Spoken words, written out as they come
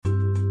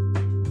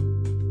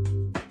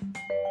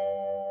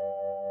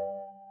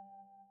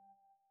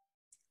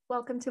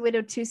Welcome to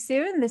Widow Too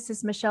Soon. This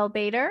is Michelle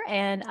Bader,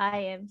 and I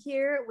am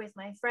here with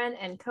my friend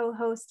and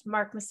co-host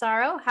Mark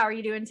Massaro. How are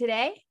you doing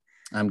today?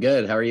 I'm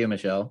good. How are you,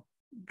 Michelle?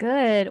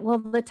 Good. Well,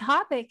 the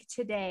topic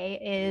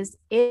today is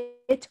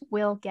it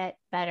will get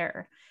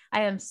better.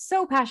 I am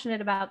so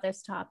passionate about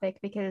this topic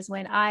because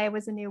when I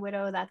was a new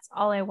widow, that's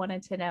all I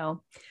wanted to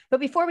know. But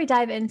before we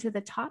dive into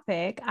the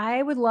topic,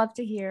 I would love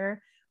to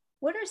hear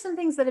what are some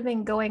things that have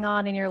been going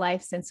on in your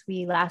life since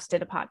we last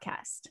did a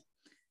podcast?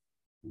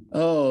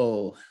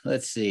 Oh,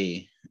 let's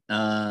see.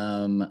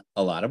 A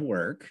lot of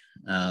work,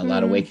 a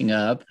lot of waking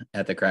up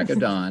at the crack of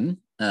dawn.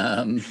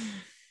 And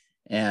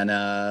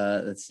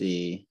let's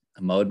see.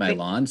 I mowed my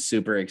lawn,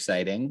 super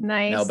exciting.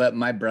 Nice. No, but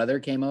my brother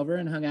came over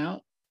and hung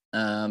out.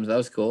 So that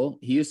was cool.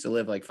 He used to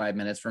live like 5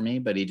 minutes from me,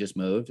 but he just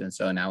moved. And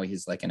so now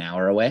he's like an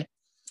hour away.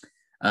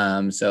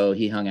 So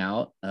he hung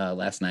out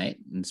last night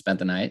and spent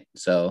the night.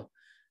 So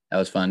that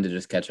was fun to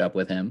just catch up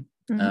with him.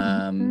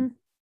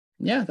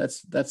 Yeah,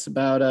 that's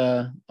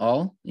about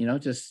all,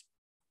 just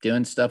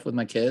doing stuff with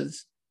my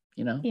kids,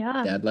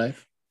 dad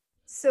life.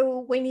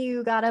 So when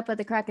you got up at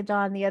the crack of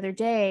dawn the other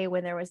day,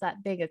 when there was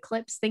that big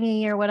eclipse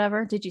thingy or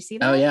whatever, did you see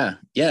that? Oh yeah.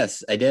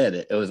 Yes, I did.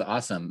 It was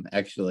awesome.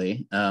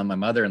 Actually, my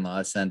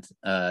mother-in-law sent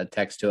a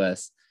text to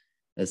us.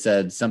 It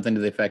said something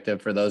to the effect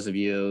of, for those of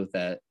you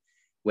that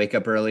wake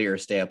up early or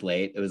stay up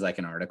late, it was like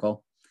an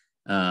article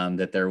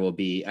that there will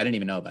be, I didn't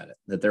even know about it,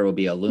 that there will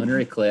be a lunar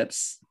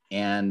eclipse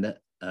and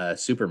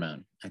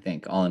supermoon, I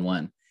think, all in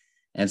one.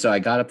 And so I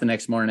got up the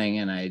next morning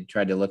and I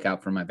tried to look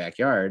out from my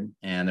backyard,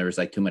 and there was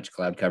like too much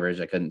cloud coverage.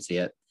 I couldn't see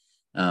it.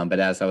 But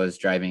as I was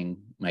driving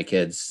my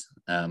kids,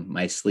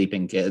 my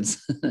sleeping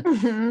kids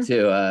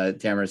to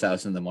Tamara's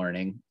house in the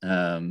morning,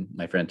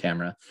 my friend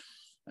Tamara,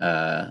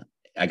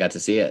 I got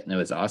to see it, and it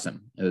was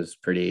awesome. It was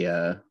pretty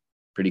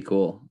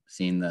cool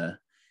seeing the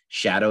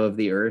shadow of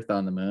the earth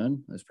on the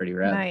moon. It was pretty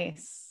rad.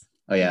 Nice.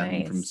 Oh yeah,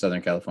 nice. I'm from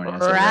Southern California.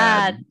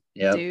 Rad,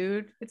 yep.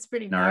 Dude. It's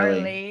pretty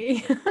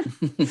gnarly.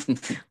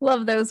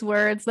 Love those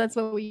words. That's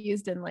what we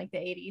used in like the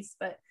 80s,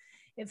 but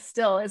it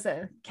still is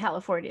a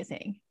California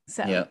thing.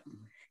 So, yep.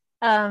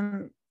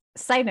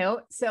 Side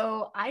note,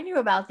 so I knew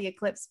about the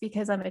eclipse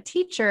because I'm a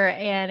teacher,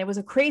 and it was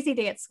a crazy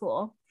day at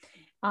school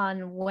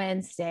on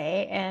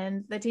Wednesday,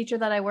 and the teacher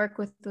that I work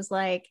with was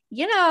like,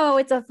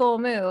 it's a full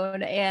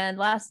moon, and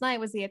last night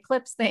was the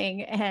eclipse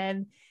thing,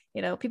 and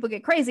people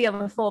get crazy on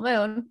the full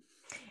moon.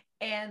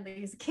 And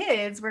these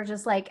kids were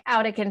just like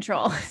out of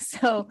control.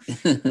 So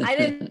I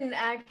didn't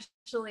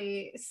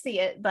actually see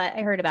it, but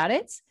I heard about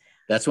it.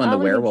 That's when the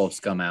werewolves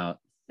come out.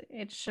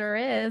 It sure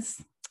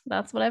is.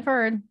 That's what I've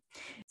heard.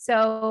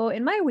 So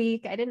in my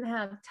week, I didn't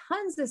have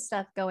tons of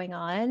stuff going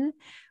on,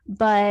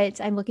 but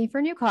I'm looking for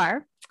a new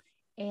car.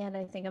 And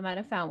I think I might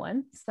have found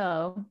one.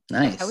 So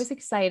nice. That was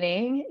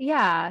exciting.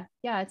 Yeah.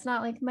 It's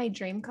not like my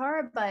dream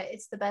car, but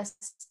it's the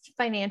best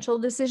financial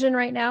decision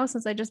right now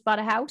since I just bought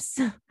a house,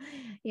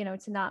 to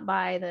not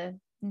buy the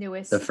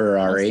newest, the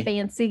Ferrari,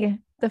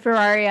 the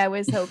Ferrari I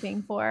was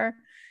hoping for.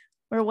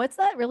 Or what's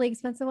that really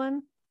expensive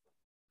one?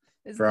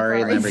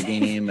 Ferrari,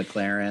 Lamborghini,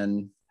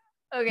 McLaren.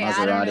 Okay.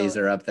 Maseratis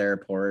are up there,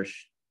 Porsche.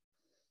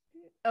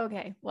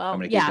 Okay.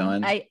 Well, yeah,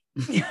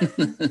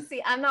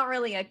 see, I'm not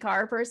really a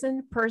car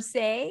person per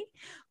se,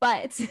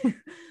 but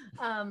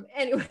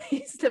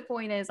anyways, the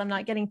point is I'm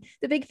not getting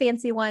the big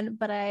fancy one,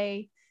 but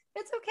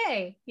it's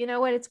okay. You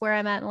know what? It's where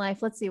I'm at in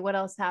life. Let's see what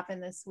else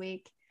happened this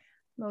week.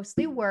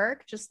 Mostly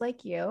work, just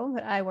like you,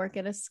 but I work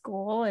at a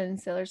school.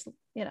 And so there's,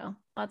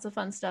 lots of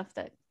fun stuff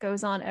that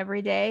goes on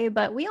every day,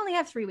 but we only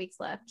have 3 weeks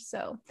left.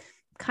 So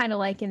kind of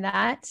liking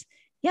that.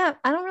 Yeah.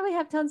 I don't really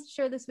have tons to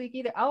share this week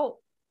either. Oh,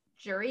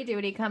 jury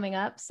duty coming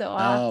up. So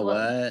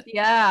what?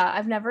 Yeah,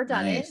 I've never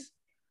done it.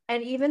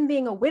 And even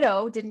being a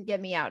widow didn't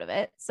get me out of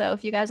it. So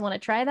if you guys want to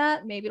try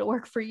that, maybe it'll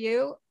work for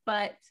you.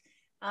 But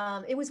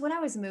it was when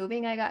I was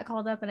moving, I got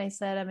called up and I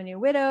said, I'm a new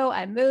widow.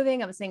 I'm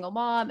moving. I'm a single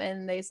mom.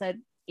 And they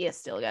said, you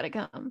still got to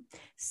come.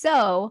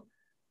 So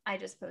I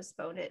just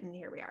postponed it, and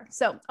here we are.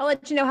 So I'll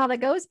let you know how that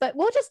goes, but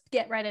we'll just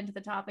get right into the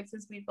topic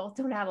since we both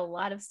don't have a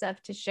lot of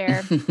stuff to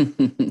share.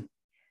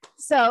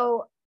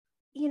 So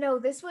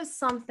this was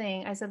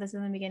something, I said this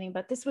in the beginning,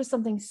 but this was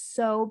something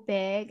so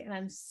big, and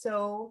I'm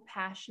so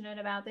passionate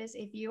about this.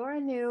 If you are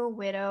a new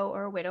widow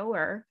or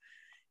widower,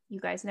 you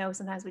guys know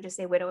sometimes we just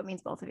say widow, it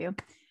means both of you.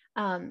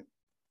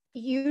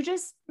 You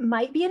just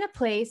might be in a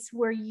place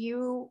where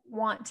you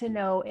want to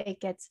know it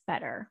gets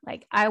better.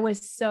 Like I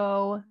was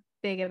so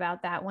big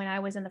about that when I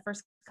was in the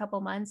first couple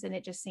months, and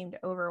it just seemed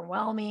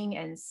overwhelming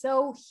and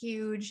so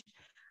huge.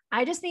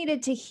 I just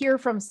needed to hear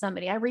from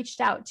somebody. I reached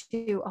out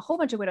to a whole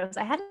bunch of widows.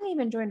 I hadn't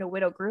even joined a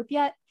widow group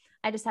yet.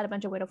 I just had a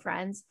bunch of widow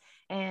friends,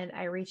 and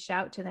I reached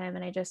out to them,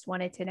 and I just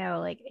wanted to know,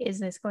 like, is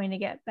this going to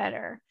get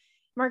better?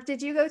 Mark,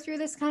 did you go through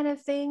this kind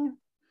of thing?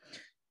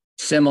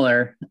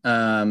 Similar.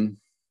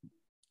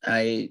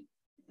 I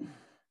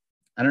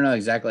don't know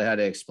exactly how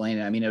to explain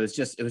it. I mean, it was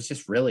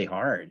just really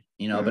hard,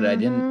 but I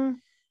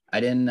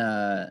didn't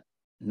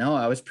know.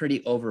 I was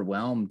pretty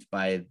overwhelmed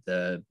by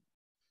the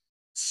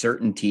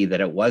certainty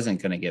that it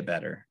wasn't going to get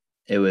better.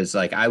 It was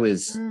like I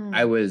was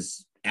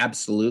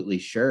absolutely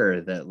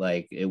sure that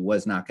like it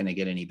was not going to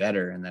get any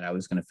better and that I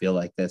was going to feel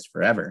like this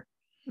forever.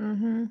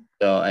 Mm-hmm.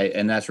 So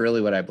and that's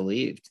really what I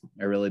believed.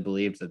 I really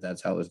believed that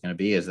that's how it was going to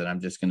be, is that I'm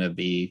just going to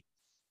be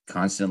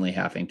constantly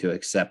having to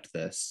accept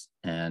this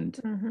and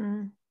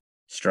Mm-hmm.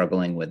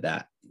 struggling with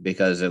that,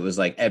 because it was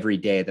like every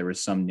day there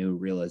was some new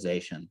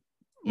realization,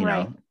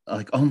 Right.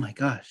 like, oh my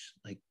gosh,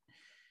 like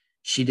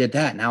she did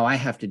that. Now I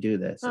have to do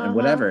this and Uh-huh.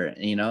 whatever,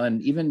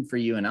 and even for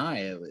you and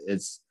I,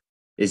 it's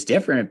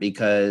different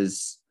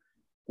because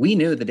we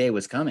knew the day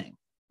was coming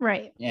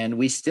Right. and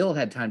we still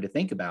had time to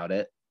think about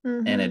it in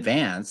Mm-hmm.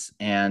 advance.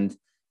 And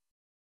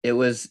it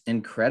was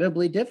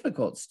incredibly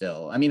difficult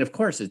still. I mean, of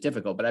course it's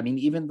difficult, but I mean,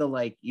 even the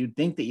like, you'd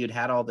think that you'd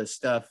had all this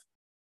stuff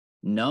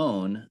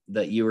known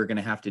that you were going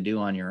to have to do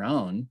on your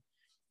own.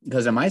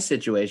 Because in my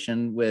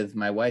situation, with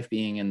my wife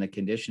being in the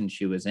condition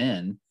she was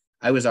in,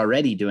 I was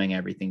already doing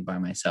everything by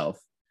myself.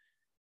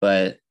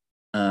 But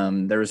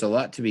there was a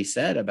lot to be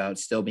said about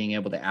still being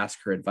able to ask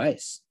her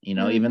advice,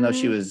 even though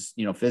she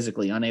Mm-hmm. was,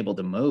 physically unable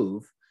to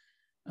move.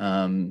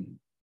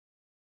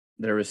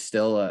 There was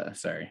still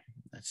sorry,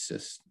 that's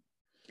just,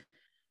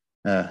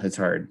 it's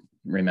hard It's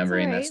all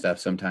remembering that right. stuff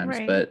sometimes,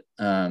 Right. but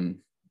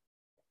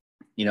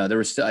there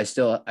was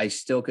still, I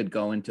still could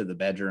go into the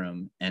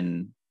bedroom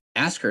and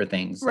ask her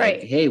things like,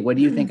 Right. hey, what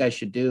do you think I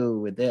should do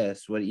with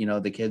this? What,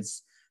 the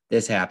kids,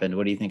 this happened.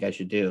 What do you think I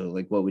should do?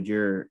 Like, what would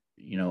your,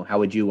 how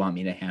would you want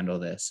me to handle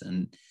this?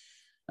 And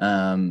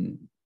um,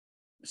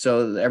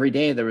 so every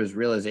day there was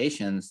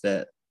realizations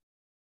that,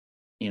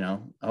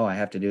 oh, I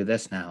have to do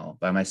this now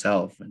by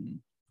myself. And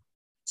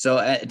so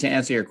to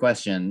answer your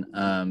question,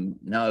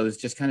 no, it was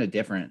just kind of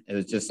different. It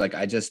was just like,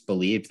 I just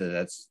believed that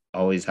that's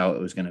always how it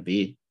was going to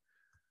be.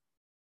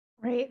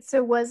 Right.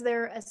 So was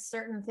there a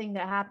certain thing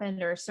that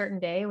happened or a certain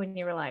day when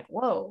you were like,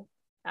 whoa,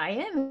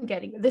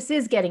 this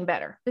is getting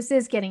better. This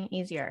is getting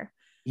easier.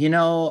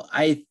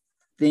 I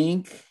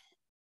think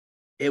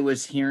it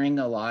was hearing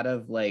a lot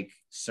of like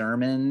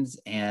sermons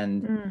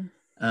and Mm.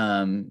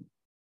 um,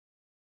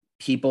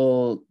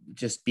 people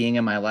just being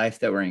in my life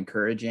that were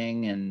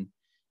encouraging, and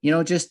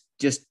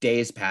just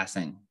days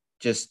passing,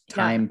 just Yeah.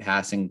 time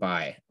passing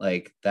by.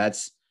 Like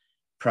that's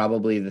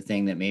probably the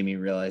thing that made me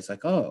realize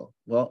like, oh,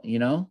 well,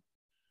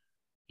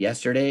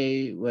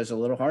 yesterday was a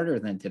little harder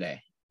than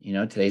today.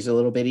 Today's a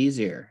little bit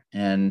easier.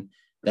 And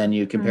then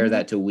you compare Mm-hmm.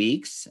 that to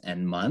weeks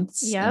and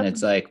months, and Yep.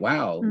 it's like,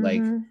 wow,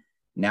 like Mm-hmm.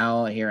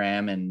 now here I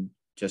am in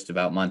just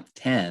about month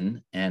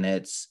 10, and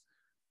it's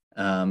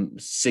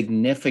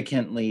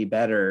significantly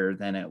better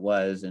than it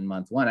was in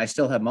month 1. I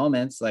still have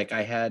moments like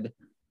I had,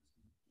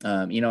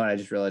 and I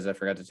just realized I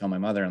forgot to tell my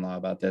mother-in-law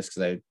about this,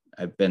 because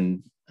I've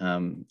been,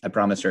 I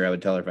promised her I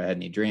would tell her if I had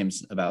any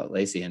dreams about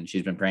Lacey, and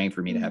she's been praying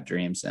for me to have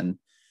dreams. And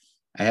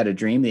I had a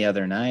dream the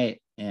other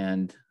night,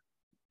 and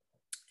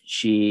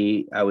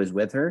I was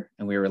with her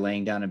and we were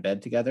laying down in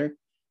bed together.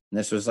 And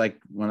this was like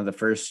one of the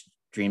first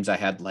dreams I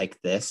had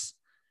like this.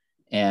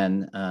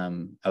 And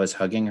I was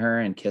hugging her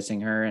and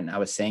kissing her, and I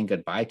was saying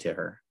goodbye to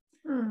her.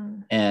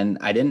 Mm. And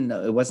I didn't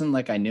know, it wasn't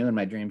like I knew in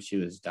my dream she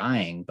was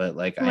dying, but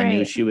like I knew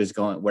Right. she was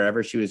going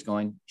wherever she was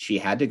going. She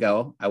had to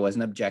go. I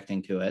wasn't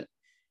objecting to it.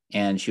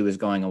 And she was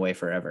going away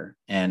forever.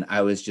 And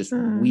I was just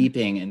Mm.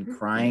 weeping and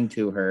crying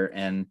to her.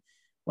 And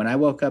when I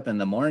woke up in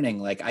the morning,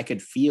 like I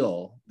could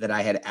feel that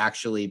I had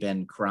actually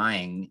been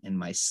crying in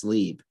my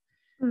sleep.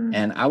 Mm.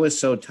 And I was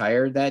so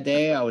tired that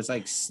day. I was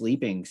like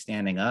sleeping,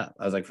 standing up.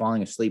 I was like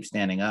falling asleep,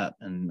 standing up.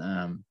 And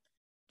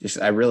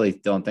I really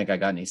don't think I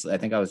got any sleep. I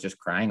think I was just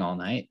crying all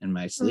night in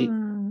my sleep.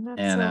 Mm. That's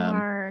And so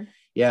hard.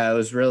 yeah, it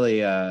was really,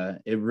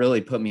 it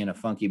really put me in a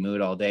funky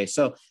mood all day.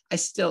 So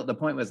the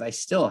point was I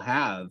still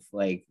have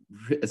like,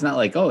 it's not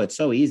like, oh, it's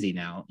so easy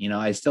now.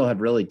 I still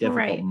have really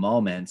difficult Right.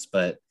 moments,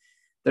 but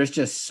there's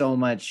just so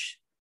much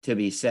to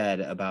be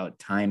said about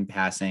time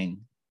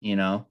passing,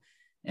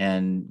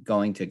 and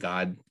going to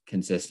God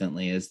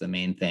consistently is the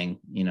main thing,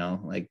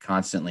 like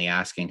constantly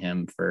asking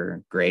him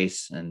for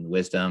grace and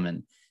wisdom,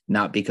 and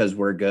not because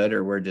we're good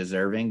or we're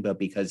deserving, but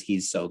because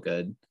he's so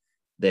good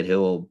that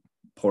he'll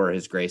pour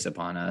his grace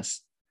upon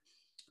us.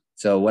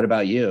 So what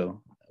about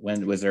you?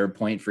 When was there a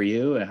point for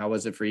you, and how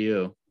was it for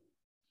you?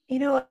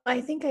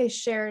 I think I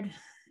shared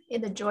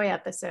in the joy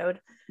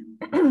episode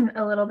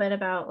a little bit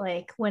about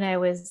like when it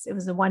was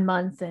a 1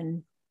 month,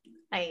 and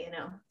I,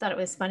 thought it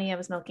was funny. I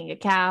was milking a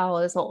cow,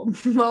 this whole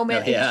Oh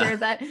moment. I yeah, shared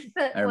that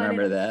I one.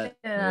 remember that.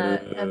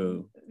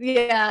 Ooh.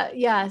 Yeah.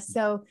 Yeah.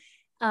 So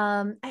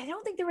I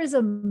don't think there was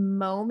a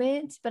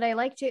moment, but I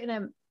liked it. And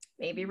I'm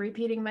maybe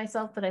repeating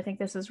myself, but I think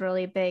this is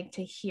really big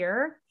to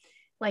hear.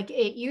 Like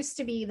it used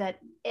to be that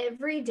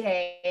every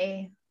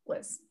day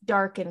was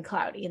dark and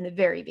cloudy in the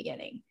very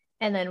beginning.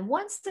 And then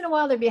once in a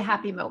while, there'd be a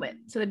happy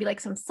moment. So there'd be like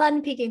some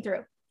sun peeking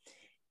through.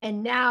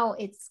 And now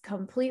it's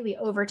completely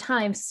over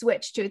time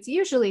switched to it's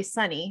usually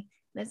sunny.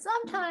 And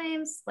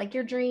sometimes like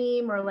your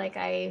dream, or like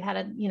I had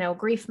a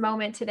grief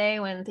moment today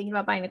when thinking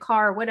about buying a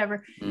car or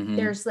whatever, Mm-hmm.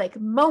 there's like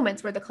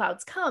moments where the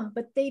clouds come,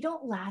 but they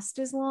don't last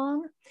as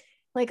long.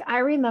 Like I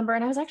remember,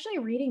 and I was actually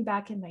reading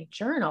back in my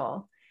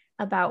journal,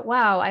 about,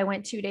 wow, I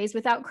went 2 days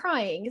without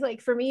crying.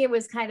 Like for me, it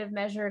was kind of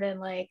measured in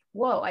like,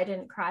 whoa, I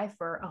didn't cry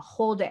for a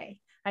whole day.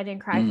 I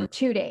didn't cry for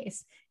 2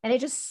 days. And it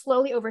just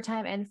slowly over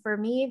time. And for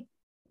me,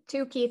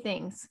 two key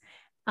things.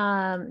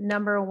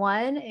 Number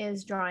one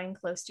is drawing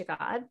close to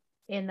God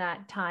in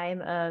that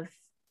time of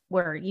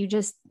where you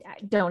just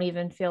don't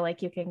even feel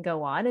like you can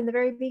go on in the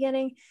very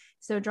beginning.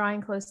 So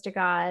drawing close to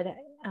God.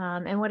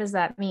 And what does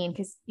that mean?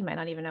 Because you might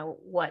not even know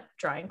what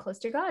drawing close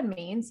to God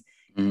means.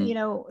 You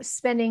know,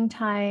 spending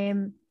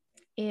time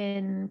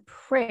in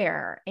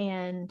prayer.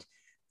 And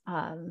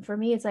for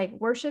me, it's like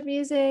worship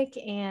music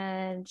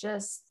and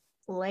just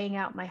laying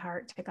out my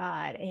heart to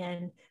God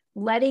and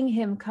letting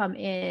him come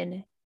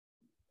in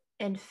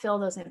and fill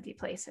those empty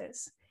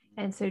places.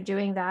 And so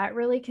doing that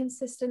really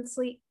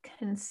consistently.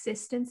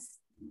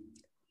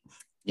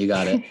 You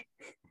got it.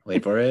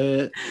 Wait for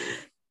it.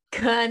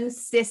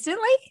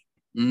 Consistently.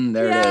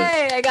 There Yay,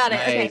 it is. I got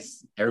Nice. it. Okay.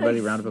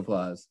 Everybody, round of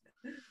applause.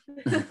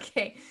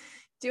 Okay.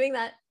 Doing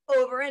that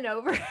over and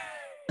over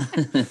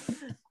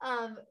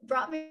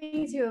brought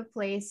me to a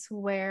place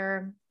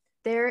where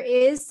there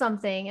is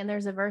something, and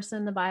there's a verse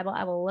in the Bible,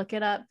 I will look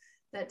it up,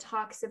 that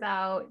talks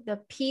about the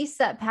peace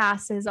that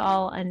passes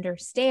all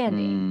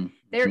understanding.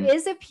 There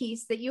is a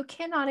peace that you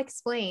cannot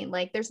explain.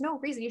 Like there's no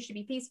reason you should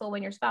be peaceful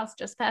when your spouse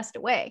just passed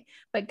away,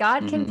 but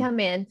God can come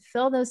in,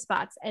 fill those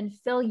spots, and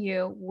fill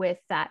you with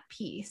that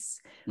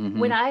peace.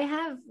 When I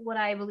have what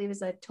I believe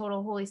is a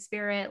total Holy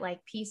Spirit,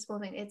 like peaceful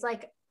thing, it's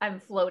like I'm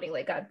floating,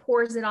 like God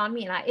pours it on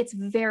me, and it's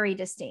very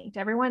distinct.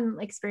 Everyone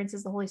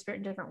experiences the Holy Spirit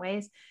in different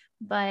ways,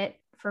 but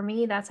for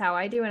me, that's how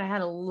I do. And I had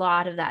a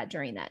lot of that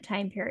during that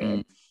time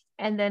period.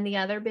 And then the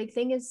other big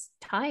thing is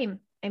time.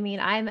 I mean,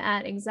 I'm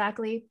at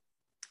exactly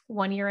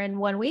 1 year and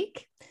 1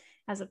 week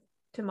as of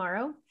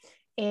tomorrow.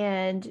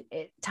 And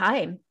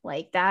time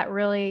like that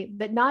really,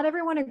 but not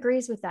everyone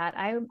agrees with that.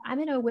 I'm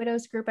in a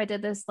widows group. I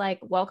did this like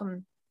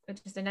welcome, I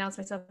just announced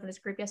myself in this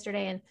group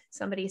yesterday, and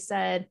somebody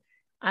said,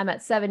 I'm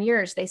at 7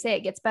 years. They say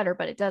it gets better,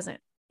 but it doesn't.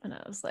 And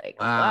I was like,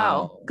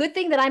 wow, good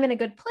thing that I'm in a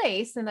good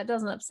place and that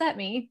doesn't upset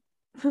me.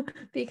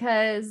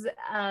 Because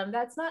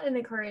that's not an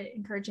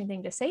encouraging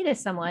thing to say to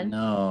someone.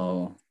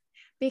 No.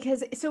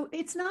 Because so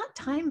it's not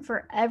time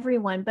for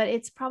everyone, but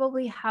it's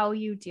probably how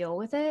you deal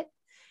with it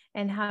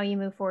and how you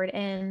move forward.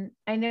 And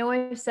I know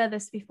I've said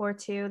this before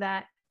too,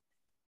 that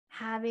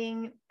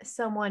having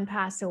someone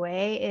pass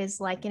away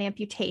is like an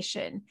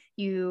amputation.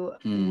 You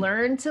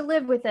learn to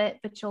live with it,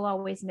 but you'll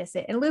always miss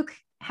it. And Luke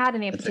had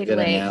an amputated leg.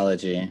 That's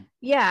a good analogy.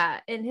 Yeah,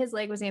 and his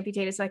leg was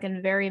amputated, so I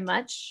can very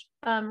much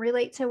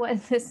relate to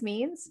what this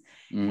means.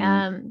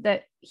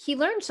 That he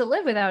learned to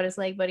live without his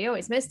leg, but he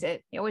always missed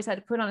it. He always had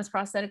to put on his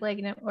prosthetic leg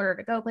in order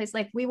to go place.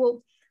 Like we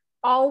will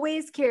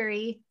always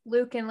carry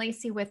Luke and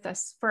Lacey with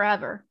us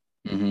forever.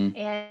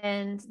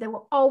 And they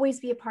will always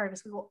be a part of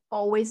us. We will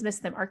always miss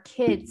them. Our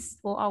kids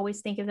will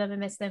always think of them and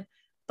miss them,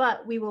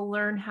 but we will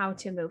learn how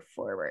to move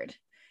forward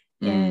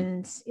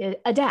and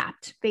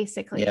adapt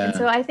basically. And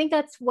so I think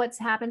that's what's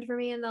happened for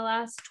me in the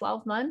last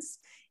 12 months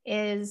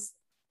is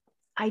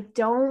I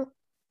don't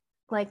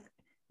like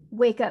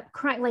wake up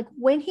crying. Like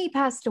when he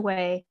passed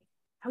away,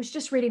 I was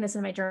just reading this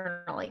in my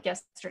journal like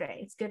yesterday.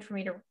 It's good for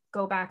me to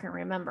go back and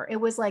remember. It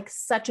was like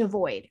such a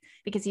void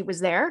because he was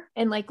there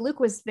and like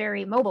Luke was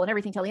very mobile and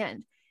everything till the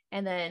end.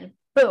 And then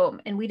boom.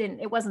 And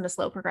it wasn't a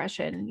slow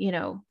progression, you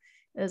know,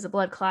 it was a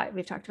blood clot.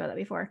 We've talked about that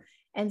before.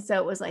 And so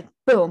it was like,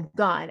 boom,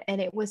 gone.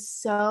 And it was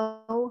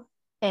so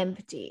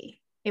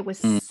empty. It was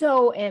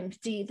so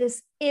empty,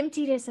 this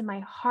emptiness in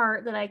my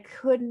heart that I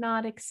could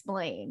not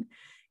explain.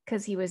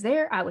 Because he was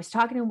there. I was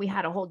talking to him. We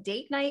had a whole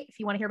date night. If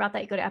you want to hear about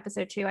that, you go to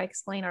episode 2. I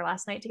explain our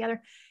last night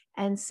together.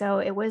 And so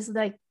it was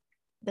like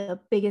the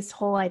biggest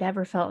hole I'd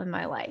ever felt in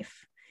my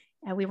life.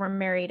 And we were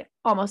married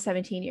almost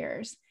 17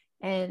 years.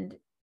 And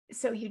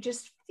so you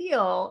just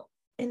feel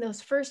in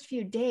those first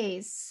few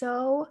days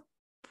so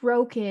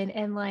broken.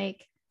 And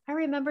like, I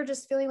remember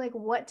just feeling like,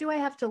 what do I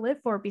have to live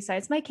for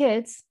besides my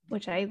kids?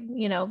 Which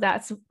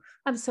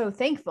I'm so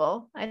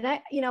thankful. And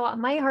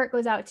my heart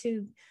goes out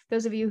to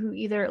those of you who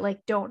either like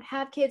don't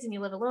have kids and you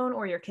live alone,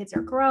 or your kids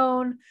are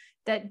grown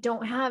that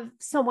don't have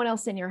someone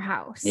else in your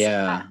house.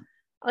 Yeah.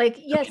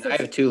 Yes. I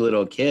have 2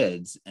 little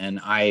kids and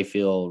I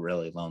feel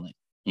really lonely,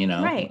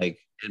 right. Like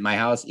in my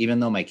house, even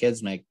though my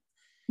kids make,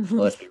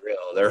 well, let's be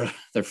real,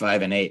 they're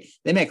 5 and 8.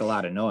 They make a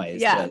lot of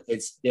noise. Yeah. But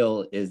it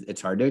still is,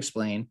 it's hard to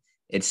explain.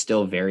 It's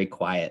still very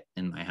quiet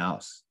in my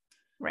house.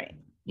 Right.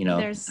 I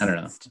don't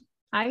know.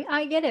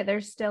 I get it.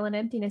 There's still an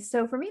emptiness.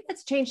 So for me,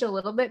 that's changed a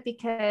little bit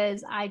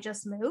because I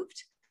just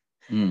moved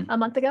a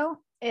month ago.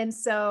 And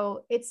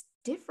so it's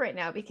different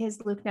now because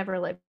Luke never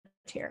lived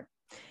here.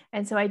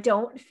 And so I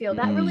don't feel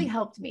that really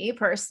helped me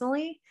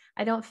personally.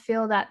 I don't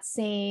feel that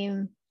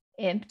same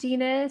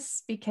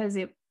emptiness because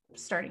it's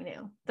starting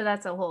new, but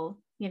that's a whole,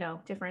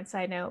 different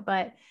side note.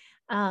 But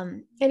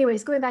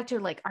anyways, going back to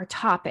like our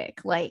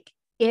topic, like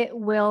it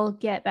will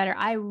get better.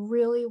 I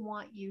really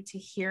want you to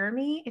hear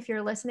me. If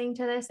you're listening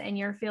to this and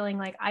you're feeling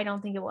like, I don't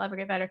think it will ever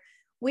get better.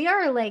 We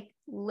are like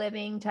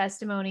living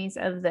testimonies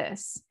of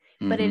this,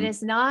 but it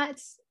is not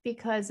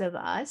because of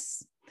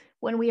us.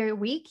 when we are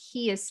weak,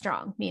 he is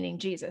strong, meaning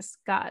Jesus,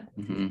 God.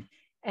 Mm-hmm.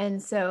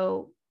 And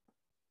so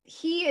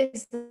he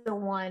is the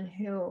one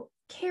who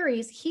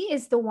carries, he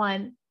is the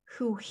one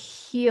who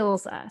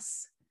heals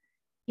us.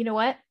 You know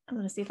what? I'm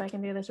going to see if I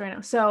can do this right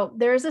now. So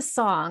there's a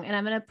song, and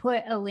I'm going to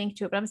put a link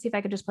to it, but I'm going to see if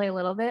I could just play a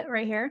little bit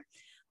right here.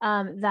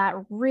 That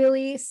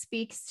really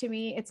speaks to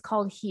me. It's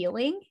called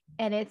Healing.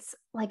 And it's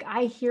like,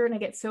 I hear it and I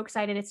get so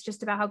excited. It's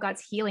just about how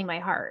God's healing my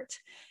heart.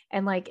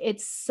 And like,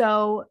 it's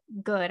so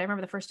good. I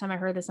remember the first time I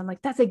heard this, I'm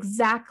like, that's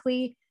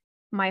exactly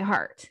my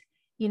heart,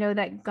 you know,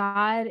 that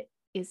God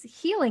is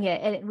healing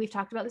it. And we've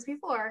talked about this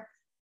before,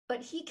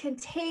 but he can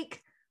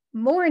take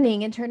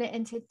mourning and turn it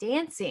into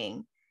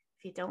dancing.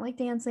 If you don't like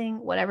dancing,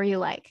 whatever you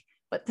like.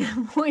 But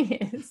the point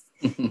is,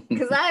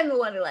 because I'm the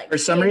one who likes For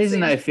some dancing.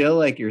 reason, I feel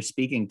like you're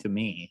speaking to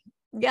me.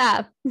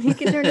 Yeah, he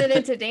can turn it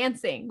into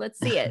dancing. Let's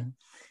see it.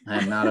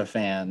 I'm not a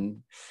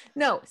fan.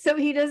 No, so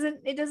it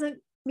doesn't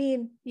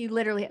mean you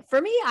literally,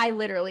 for me, I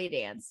literally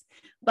dance,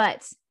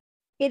 but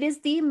it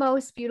is the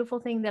most beautiful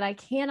thing that I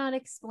cannot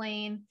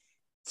explain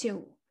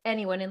to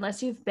anyone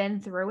unless you've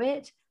been through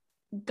it.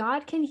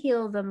 God can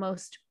heal the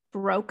most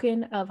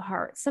broken of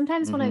hearts.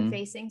 Sometimes when I'm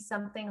facing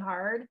something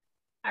hard,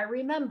 I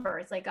remember,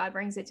 it's like God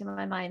brings it to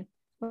my mind.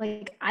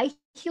 Like, I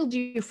healed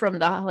you from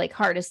the like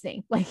hardest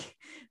thing, like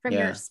from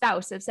your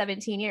spouse of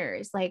 17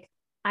 years. Like,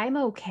 I'm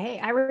okay.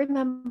 I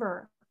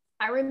remember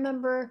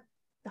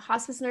the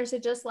hospice nurse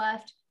had just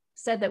left,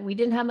 said that we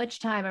didn't have much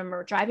time. I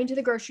remember driving to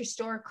the grocery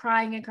store,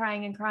 crying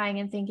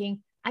and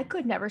thinking, I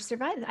could never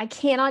survive this. I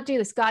cannot do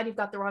this. God, you've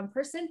got the wrong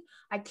person.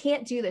 I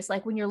can't do this.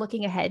 Like when you're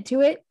looking ahead to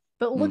it,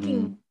 but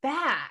looking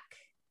back,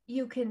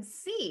 you can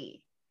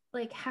see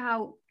like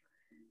how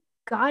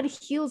God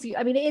heals you.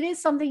 I mean, it is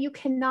something you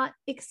cannot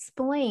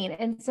explain.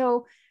 And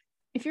so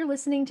if you're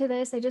listening to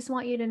this, I just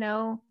want you to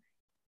know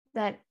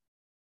that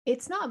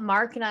it's not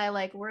Mark and I,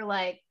 like, we're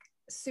like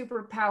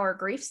superpower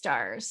grief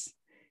stars,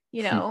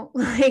 you know,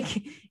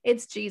 like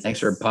it's Jesus. Thanks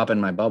for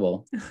popping my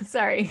bubble.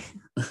 Sorry,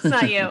 it's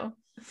not you.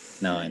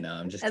 No, I know.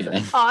 I'm just as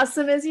kidding.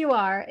 Awesome as you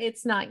are,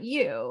 it's not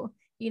you.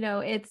 You know,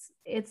 it's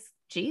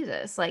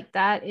Jesus. Like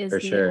that is for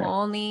the sure.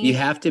 only. You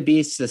have to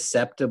be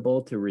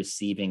susceptible to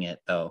receiving it,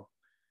 though.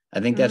 I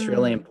think that's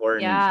really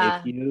important. Yeah.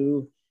 If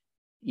you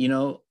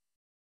know,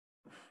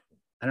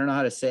 I don't know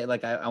how to say it.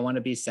 Like, I want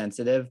to be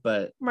sensitive,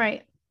 but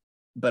right.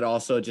 But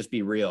also just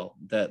be real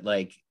that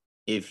like,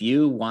 if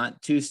you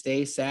want to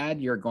stay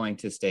sad, you're going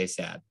to stay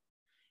sad.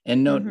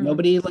 And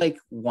nobody like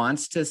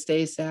wants to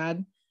stay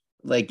sad.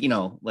 Like, you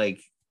know, like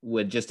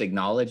would just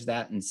acknowledge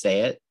that and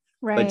say it.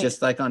 Right. But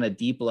just like on a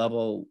deep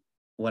level,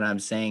 what I'm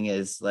saying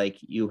is like,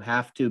 you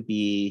have to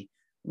be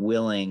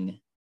willing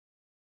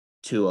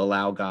to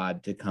allow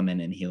God to come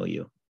in and heal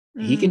you.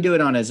 He can do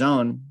it on his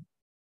own,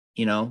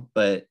 you know,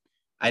 but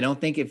I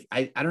don't think if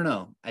I don't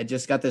know. I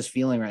just got this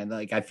feeling, right?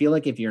 Like, I feel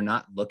like if you're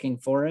not looking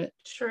for it,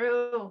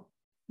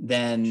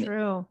 then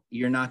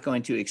you're not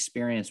going to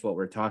experience what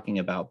we're talking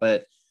about.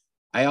 But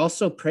I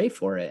also pray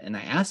for it and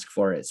I ask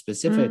for it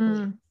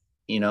specifically.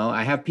 You know,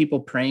 I have people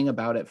praying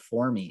about it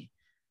for me,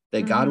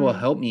 that God will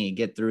help me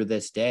get through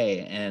this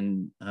day.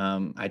 And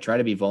I try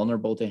to be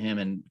vulnerable to him.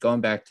 And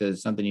going back to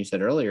something you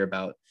said earlier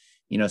about,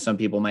 you know, some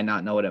people might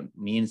not know what it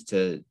means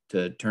to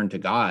turn to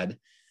God.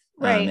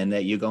 Right. And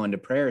that you go into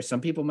prayer.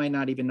 Some people might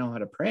not even know how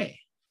to pray.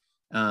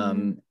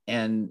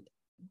 And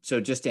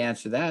so just to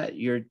answer that,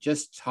 you're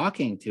just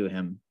talking to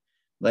him.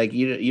 Like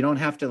you don't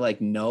have to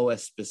like know a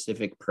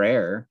specific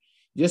prayer.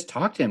 Just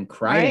talk to him,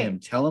 cry to him,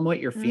 tell him what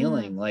you're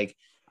feeling. Like,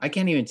 I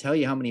can't even tell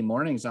you how many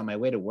mornings on my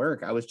way to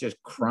work, I was just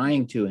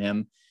crying to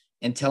him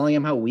and telling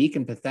him how weak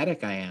and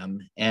pathetic I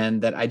am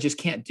and that I just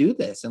can't do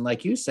this. And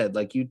like you said,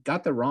 like, you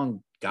got the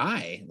wrong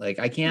guy. Like,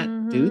 I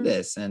can't do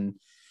this. And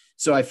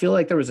so I feel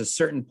like there was a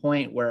certain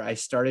point where I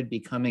started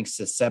becoming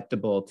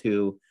susceptible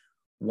to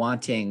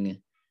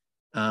wanting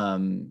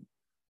the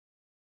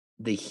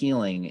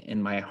healing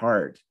in my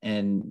heart.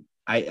 And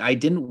I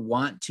didn't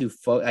want to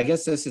I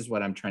guess this is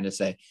what I'm trying to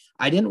say.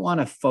 I didn't want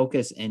to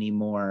focus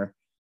anymore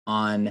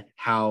on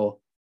how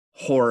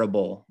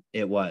horrible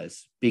it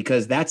was,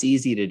 because that's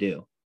easy to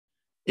do.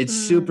 It's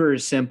super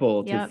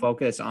simple to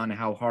focus on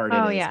how hard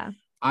it is. Yeah.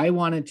 I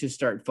wanted to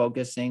start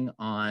focusing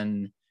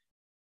on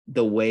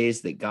the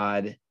ways that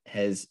God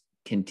has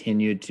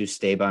continued to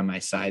stay by my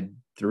side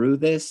through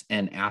this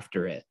and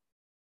after it.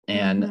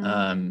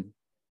 And,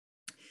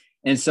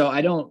 and so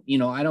I don't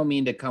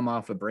mean to come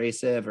off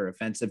abrasive or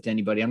offensive to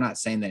anybody. I'm not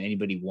saying that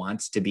anybody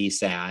wants to be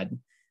sad,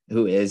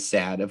 who is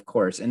sad, of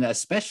course. And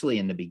especially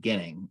in the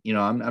beginning, you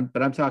know,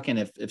 but I'm talking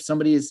if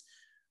somebody's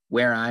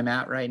where I'm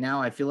at right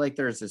now, I feel like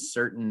there's a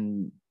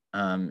certain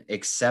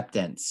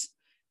acceptance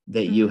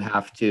that you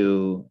have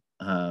to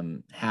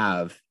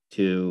have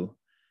to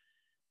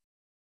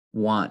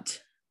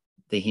want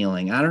the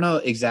healing. I don't know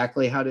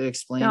exactly how to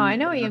explain. No, I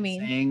know what you mean.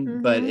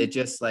 Saying, but it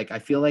just like, I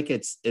feel like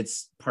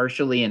it's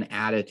partially an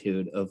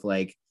attitude of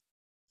like,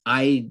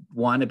 I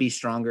want to be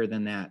stronger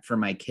than that for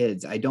my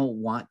kids. I don't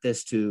want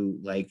this to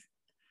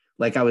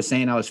like I was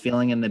saying, I was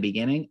feeling in the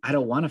beginning. I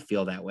don't want to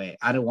feel that way.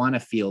 I don't want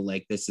to feel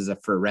like this is a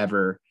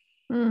forever.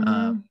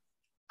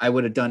 I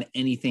would have done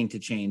anything to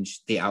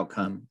change the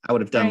outcome. I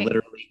would have done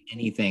literally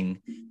anything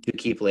to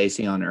keep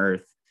Lacey on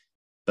earth,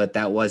 but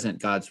that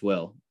wasn't God's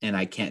will. And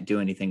I can't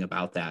do anything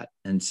about that.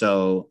 And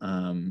so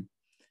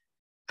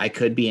I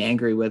could be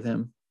angry with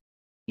him.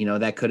 You know,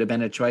 that could have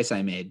been a choice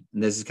I made.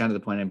 And this is kind of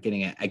the point I'm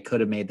getting at. I could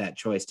have made that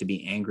choice to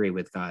be angry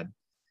with God,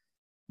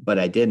 but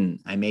I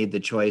didn't. I made the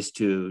choice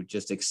to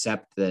just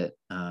accept that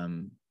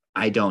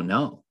I don't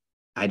know.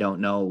 I don't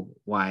know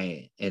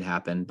why it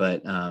happened.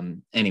 But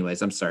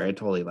anyways, I'm sorry. I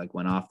totally like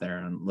went off there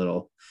on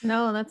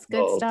No, that's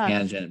good stuff.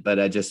 Tangent, but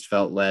I just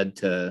felt led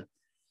to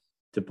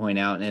point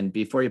out. And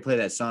before you play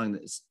that song,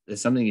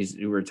 something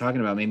you were talking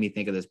about made me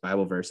think of this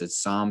Bible verse.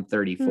 It's Psalm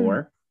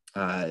 34,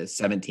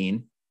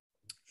 17.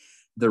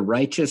 The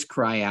righteous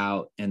cry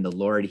out and the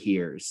Lord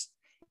hears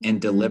and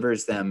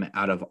delivers them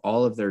out of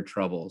all of their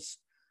troubles.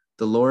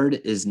 The Lord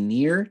is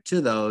near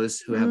to those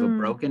who have a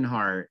broken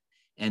heart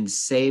and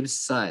saves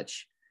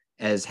such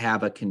as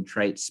have a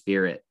contrite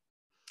spirit.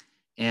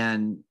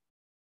 And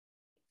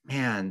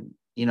man,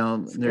 you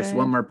know, there's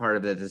one more part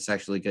of it that's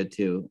actually good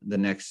too.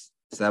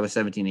 So that was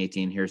 17,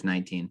 18. Here's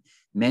 19.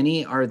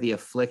 Many are the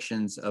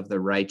afflictions of the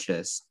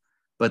righteous,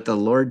 but the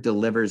Lord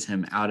delivers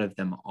him out of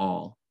them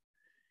all.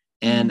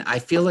 And I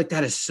feel like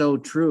that is so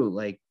true.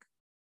 Like,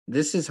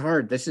 this is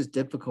hard. This is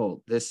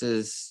difficult.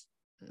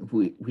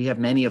 We have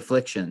many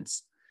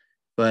afflictions,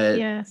 but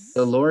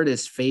the Lord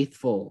is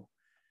faithful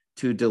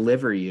to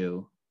deliver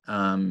you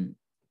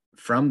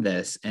from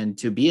this and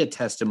to be a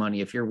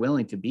testimony if you're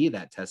willing to be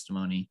that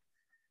testimony.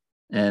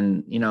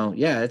 And, you know,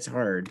 it's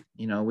hard.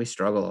 You know, we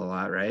struggle a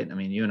lot, right? I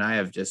mean, you and I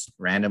have just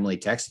randomly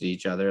texted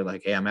each other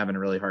like, hey, I'm having a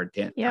really hard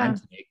time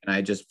today. And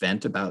I just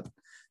vent about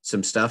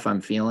some stuff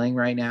I'm feeling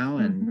right now.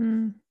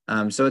 And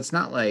so it's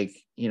not like,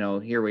 you know,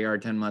 here we are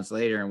 10 months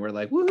later and we're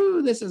like,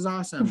 woohoo, this is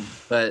awesome.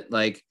 But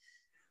like,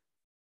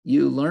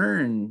 you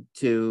learn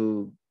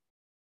to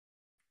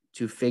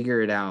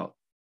figure it out.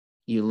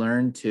 You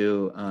learn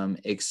to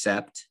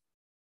accept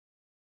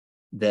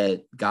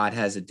that God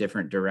has a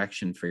different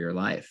direction for your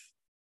life.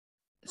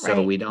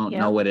 So we don't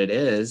know what it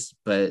is,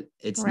 but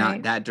it's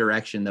not that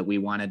direction that we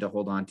wanted to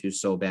hold on to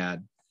so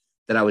bad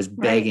that I was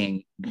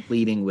begging,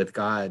 pleading with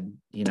God,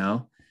 you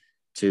know,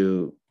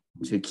 to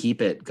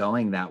keep it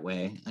going that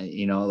way.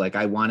 You know, like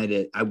I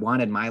wanted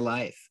my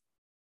life.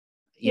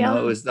 You know,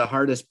 it was the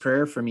hardest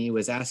prayer for me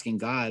was asking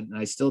God, and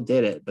I still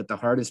did it. But the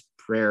hardest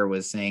prayer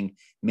was saying,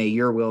 may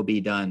your will be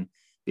done.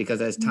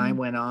 Because as time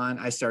went on,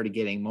 I started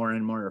getting more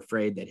and more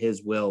afraid that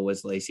his will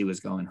was Lacey was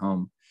going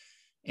home.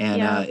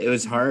 And it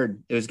was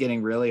hard. It was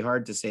getting really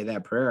hard to say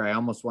that prayer. I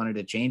almost wanted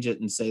to change it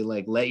and say,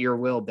 like, let your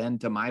will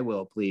bend to my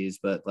will, please.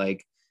 But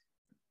like,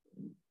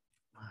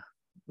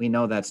 we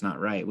know that's not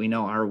right. We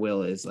know our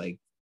will is like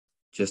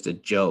just a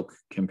joke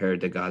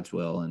compared to God's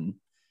will. And,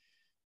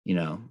 you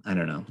know, I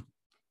don't know.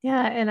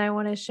 Yeah. And I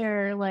want to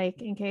share,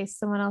 like, in case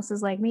someone else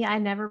is like me, I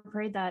never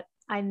prayed that.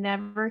 I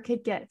never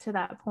could get to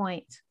that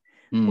point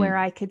where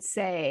I could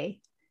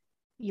say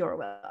your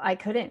will. I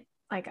couldn't.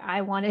 Like,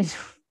 I wanted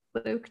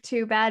Luke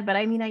too bad, but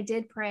I mean, I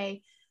did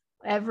pray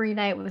every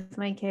night with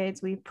my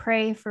kids. We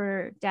pray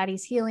for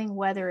daddy's healing,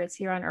 whether it's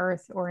here on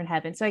earth or in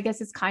heaven. So I guess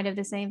it's kind of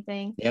the same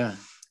thing. Yeah.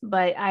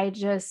 But I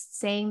just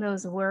saying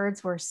those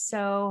words were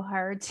so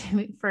hard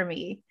for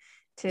me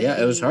to.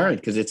 Yeah, it was hard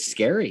because it's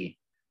scary.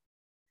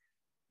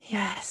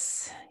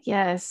 Yes.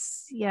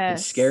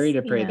 It's scary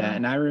to pray that.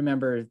 And I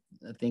remember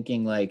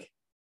thinking, like,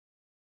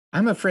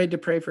 I'm afraid to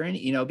pray for any,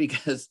 you know,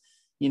 because,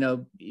 you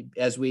know,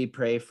 as we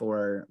pray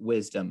for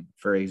wisdom,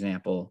 for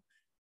example,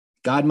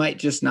 God might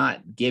just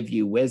not give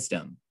you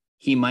wisdom.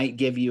 He might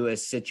give you a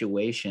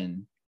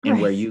situation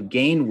where you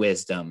gain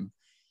wisdom.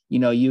 You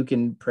know, you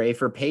can pray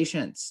for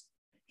patience.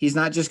 He's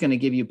not just going to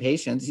give you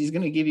patience. He's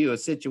going to give you a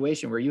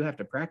situation where you have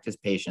to practice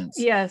patience.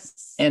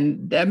 Yes.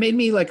 And that made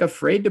me like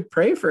afraid to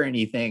pray for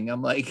anything.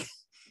 I'm like,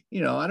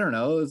 you know, I don't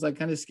know. It was like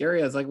kind of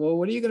scary. I was like, well,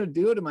 what are you going to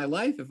do to my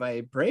life if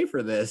I pray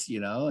for this, you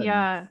know?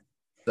 And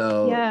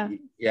so,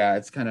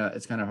 it's kind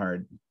of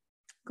hard.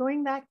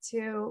 Going back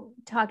to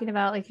talking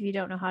about, like, if you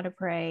don't know how to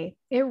pray,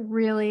 it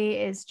really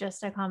is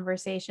just a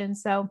conversation.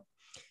 So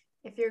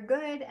if you're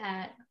good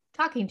at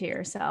talking to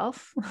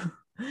yourself,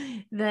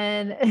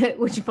 then,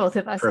 which both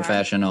of us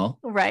professional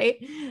are, right?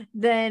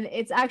 Then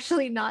it's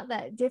actually not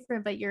that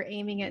different, but you're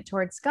aiming it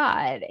towards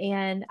God.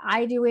 And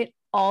I do it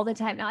all the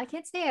time. Now, I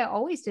can't say I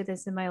always do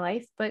this in my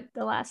life, but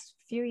the last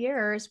few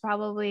years,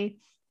 probably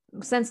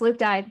since Luke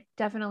died,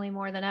 definitely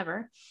more than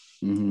ever,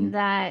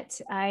 that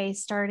I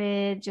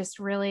started just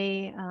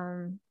really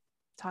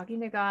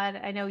talking to God.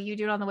 I know you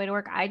do it on the way to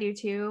work. I do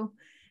too.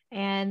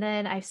 And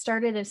then I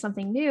started as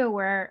something new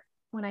where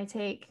when I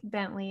take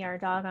Bentley, our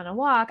dog, on a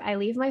walk, I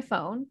leave my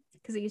phone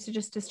because it used to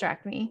just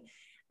distract me.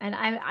 And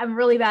I'm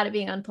really bad at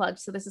being unplugged.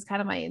 So this is kind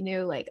of my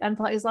new, like,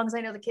 unplug. As long as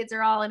I know the kids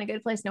are all in a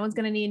good place, no one's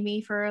going to need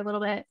me for a little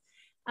bit.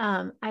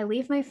 I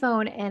leave my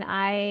phone and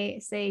I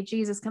say,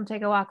 Jesus, come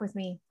take a walk with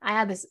me. I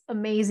had this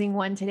amazing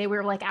one today. We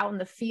were like out in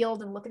the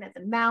field and looking at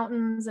the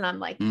mountains, and I'm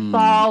like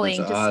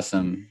bawling,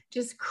 awesome,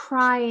 just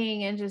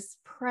crying and just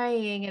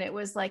praying. And it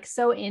was like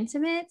so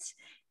intimate.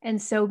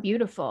 and so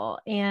beautiful.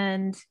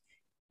 And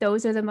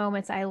those are the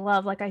moments I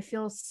love. Like I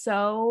feel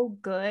so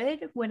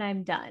good when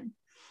I'm done.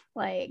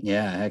 Like,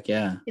 Yeah, heck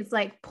yeah. it's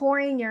like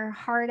pouring your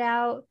heart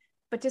out,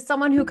 but to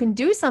someone who can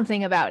do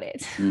something about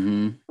it.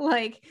 Mm-hmm.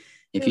 Like,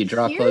 If who you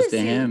draw close to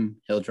hears you. him,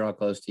 he'll draw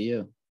close to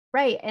you.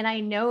 Right. And I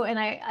know, and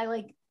I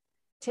like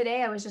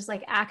today I was just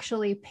like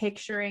actually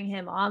picturing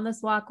him on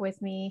this walk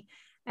with me,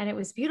 and it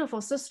was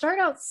beautiful. So start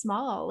out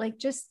small, like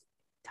just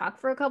talk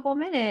for a couple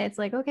minutes.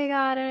 Like, okay,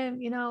 God, I'm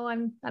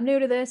new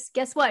to this.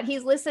 Guess what?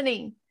 He's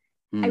listening.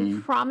 I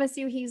Mm-hmm. promise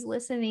you, he's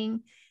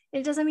listening.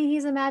 It doesn't mean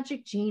he's a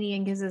magic genie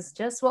and gives us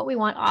just what we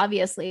want.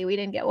 Obviously, we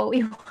didn't get what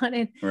we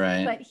wanted,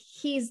 Right. but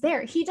he's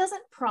there. He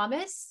doesn't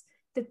promise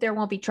that there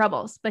won't be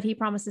troubles, but he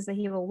promises that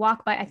he will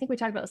walk by. I think we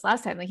talked about this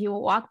last time. Like he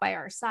will walk by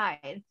our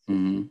side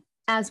Mm-hmm.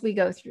 as we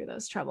go through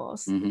those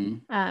troubles.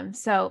 Mm-hmm.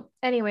 So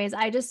anyways,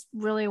 I just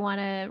really want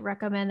to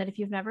recommend that if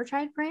you've never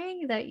tried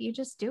praying, that you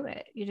just do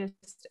it. You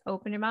just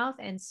open your mouth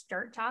and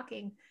start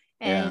talking.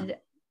 Yeah. And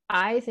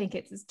I think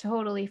it's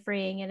totally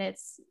freeing, and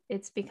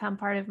it's become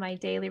part of my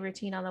daily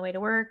routine on the way to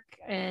work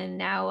and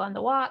now on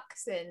the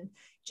walks and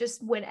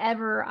just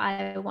whenever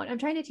I want. I'm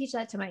trying to teach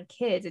that to my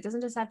kids. It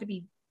doesn't just have to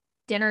be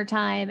dinner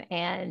time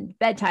and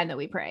bedtime that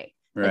we pray.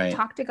 Like Right.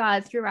 talk to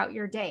God throughout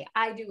your day.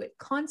 I do it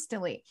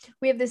constantly.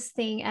 We have this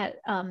thing at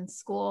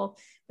school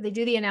where they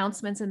do the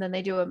announcements and then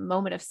they do a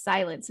moment of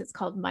silence. It's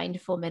called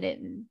mindful minute,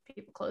 and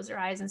people close their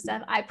eyes and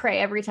stuff. I pray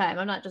every time.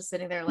 I'm not just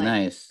sitting there like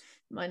Nice.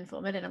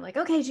 mindful minute. I'm like,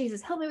 okay,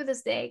 Jesus, help me with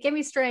this day. Give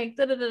me strength,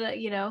 and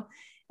using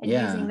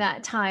Yeah.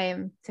 that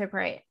time to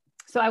pray.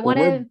 So I Well, want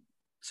to,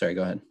 sorry,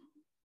 go ahead.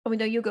 oh,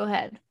 no, you go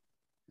ahead.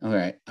 All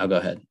right, I'll go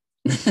ahead.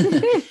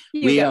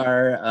 You We go.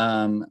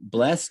 are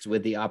blessed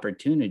with the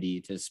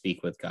opportunity to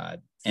speak with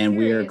God, and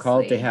we are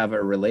called to Seriously. have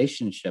a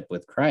relationship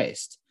with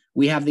Christ.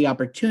 We have the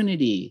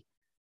opportunity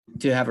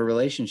to have a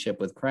relationship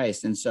with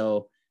Christ. And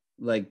so,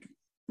 like,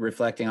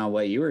 reflecting on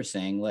what you were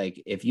saying,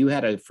 like, if you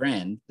had a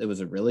friend that was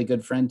a really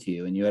good friend to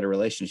you and you had a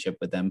relationship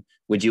with them,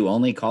 would you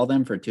only call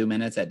them for 2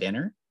 minutes at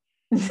dinner?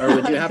 Or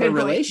would you have a Good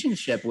point.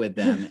 relationship with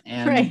them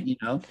and, Right.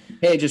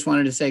 hey, just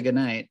wanted to say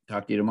goodnight,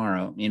 talk to you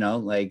tomorrow,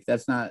 like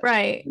that's not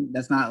Right.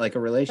 like a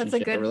relationship.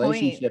 That's a A good point.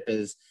 relationship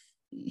is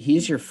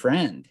he's your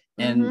friend.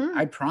 And Mm-hmm.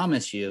 I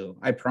promise you,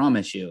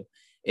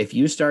 if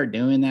you start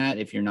doing that,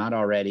 if you're not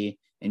already,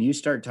 and you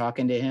start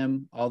talking to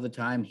him all the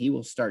time, he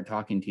will start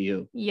talking to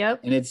you.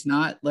 Yep. And it's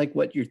not like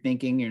what you're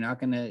thinking. You're not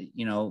going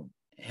to,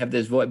 have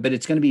this voice, but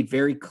it's going to be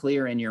very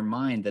clear in your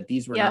mind that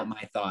these were Yep. not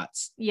my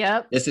thoughts.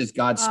 Yep. This is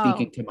God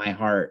speaking to my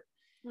heart.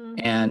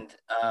 Mm-hmm. And,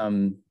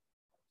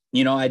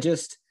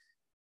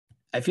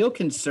 I feel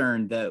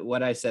concerned that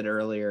what I said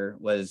earlier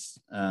was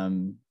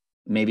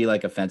maybe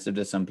like offensive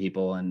to some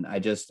people. And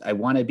I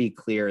want to be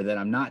clear that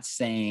I'm not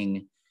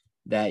saying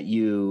that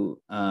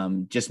you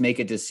just make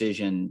a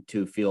decision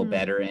to feel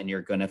better and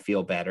you're going to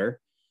feel better,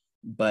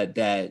 but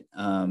that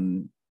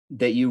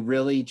you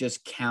really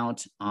just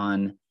count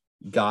on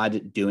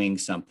God doing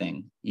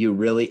something. You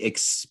really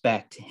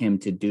expect him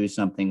to do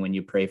something when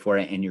you pray for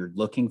it, and you're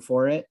looking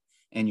for it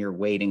and you're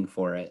waiting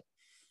for it.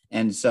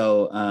 And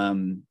so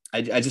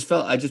I just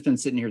been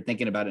sitting here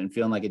thinking about it and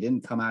feeling like it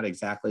didn't come out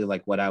exactly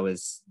like what I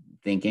was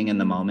thinking in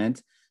the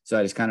moment. So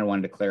I just kind of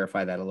wanted to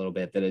clarify that a little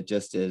bit, that it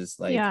just is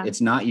like,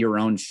 It's not your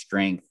own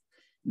strength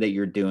that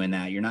you're doing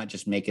that. You're not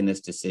just making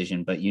this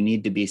decision, but you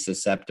need to be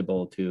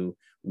susceptible to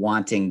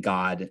wanting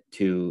God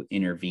to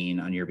intervene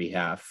on your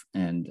behalf.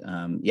 And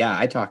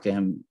I talk to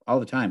him all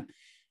the time.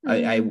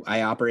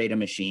 I operate a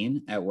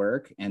machine at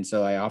work. And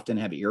so I often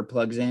have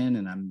earplugs in,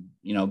 and I'm,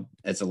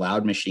 it's a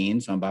loud machine.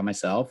 So I'm by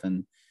myself,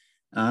 and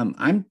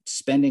I'm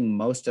spending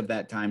most of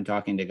that time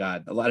talking to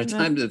God. A lot of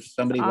times if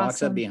somebody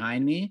walks up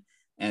behind me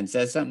and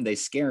says something, they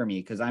scare me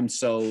because I'm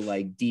so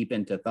like deep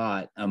into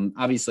thought.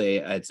 Obviously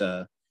it's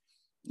a,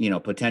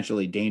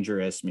 potentially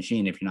dangerous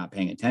machine if you're not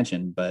paying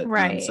attention, but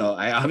so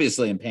I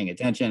obviously am paying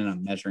attention, and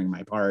I'm measuring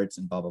my parts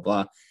and blah, blah,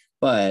 blah.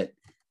 But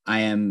I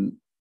am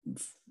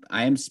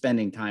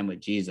spending time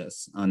with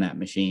Jesus on that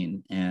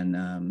machine.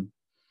 And,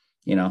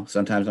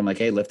 sometimes I'm like,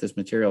 hey, lift this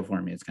material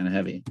for me. It's kind of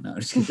heavy. No,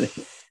 just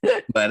kidding.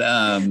 But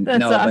awesome.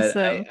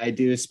 But I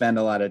do spend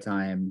a lot of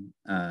time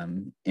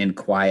in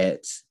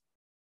quiet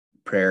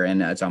prayer,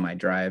 and it's on my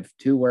drive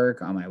to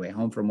work, on my way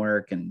home from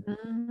work. And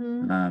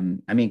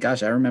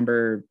I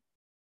remember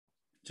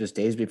just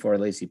days before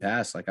Lacey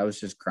passed, like I was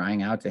just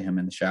crying out to him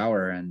in the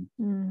shower.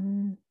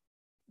 And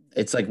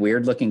it's like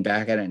weird looking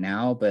back at it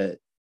now, but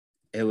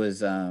it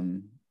was I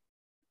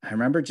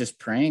remember just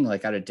praying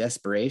like out of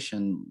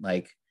desperation,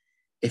 like,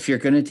 if you're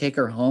going to take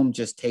her home,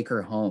 just take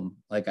her home.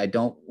 Like, I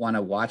don't want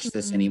to watch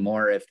this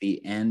anymore if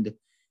the end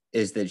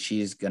is that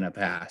she's going to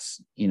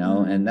pass,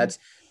 and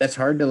that's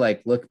hard to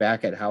like look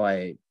back at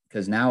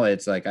because now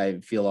it's like, I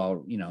feel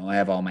all, I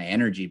have all my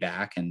energy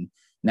back. And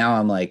now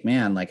I'm like,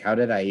 man, like, how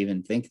did I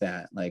even think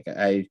that? Like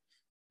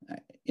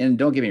and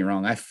don't get me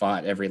wrong, I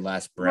fought every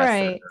last breath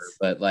for her,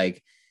 but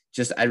like,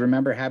 just, I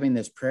remember having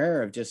this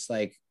prayer of just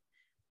like,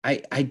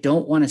 I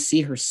don't want to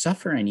see her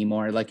suffer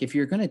anymore. Like, if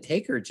you're going to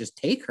take her, just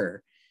take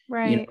her.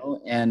 Right.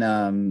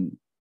 And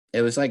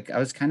it was like I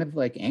was kind of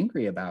like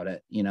angry about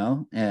it, you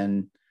know,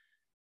 and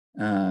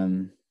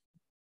um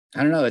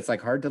I don't know, it's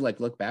like hard to like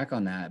look back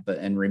on that but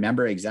and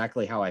remember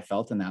exactly how I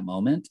felt in that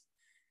moment.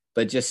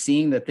 But just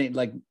seeing the thing,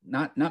 like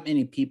not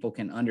many people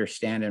can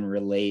understand and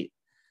relate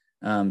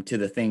to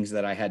the things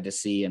that I had to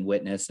see and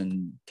witness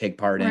and take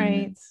part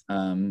in.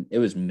 Right. It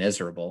was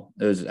miserable.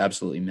 It was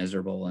absolutely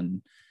miserable.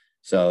 And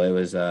so it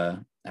was, I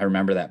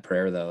remember that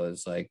prayer though. It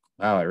was like,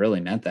 wow, I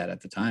really meant that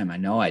at the time. I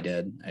know I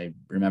did. I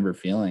remember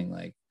feeling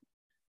like,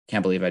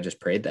 can't believe I just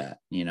prayed that,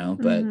 you know,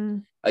 but Mm-hmm.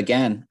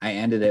 again, I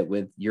ended it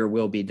with your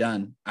will be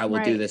done. I will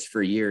do Right. this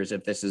for years.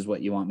 If this is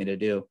what you want me to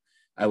do,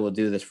 I will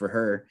do this for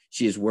her.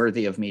 She is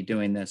worthy of me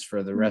doing this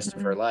for the rest of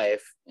Mm-hmm. her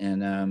life.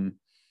 And,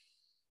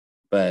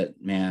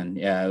 but man,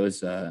 yeah, it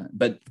was,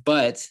 but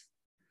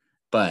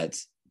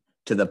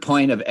to the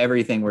point of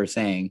everything we're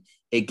saying,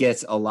 it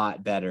gets a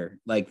lot better.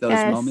 Like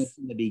those moments Yes.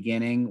 in the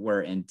beginning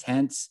were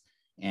intense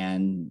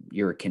and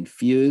you're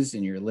confused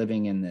and you're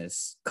living in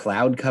this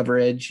cloud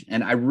coverage.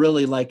 And I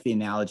really like the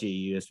analogy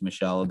you used,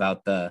 Michelle,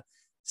 about the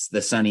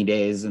sunny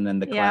days and then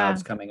the Yeah.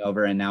 clouds coming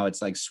over and now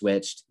it's like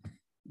switched.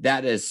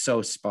 That is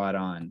so spot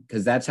on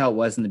because that's how it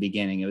was in the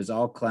beginning. It was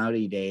all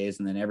cloudy days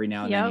and then every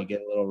now and then you Yep.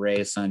 get a little ray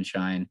of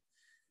sunshine.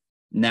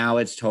 Now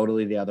it's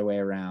totally the other way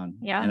around.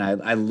 Yeah. And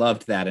I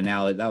loved that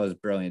analogy. That was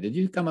brilliant. Did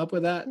you come up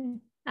with that?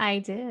 I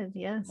did.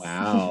 Yes.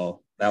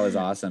 Wow. That was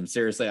awesome.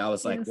 Seriously, I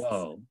was like, Yes.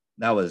 whoa,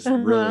 that was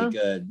really Uh-huh.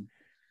 good.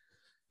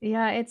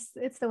 Yeah, it's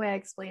the way I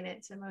explain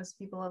it to most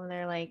people when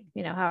they're like,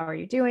 how are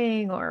you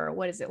doing or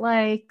what is it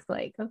like?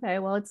 Like, okay,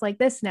 well, it's like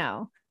this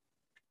now.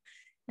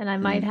 And I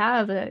might Mm,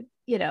 have a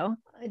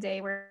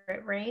day where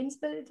it rains,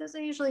 but it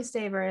doesn't usually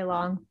stay very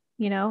long.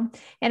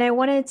 And I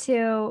wanted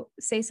to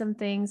say some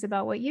things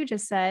about what you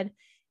just said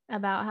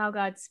about how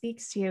God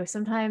speaks to you.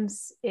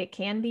 Sometimes it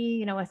can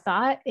be, a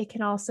thought. It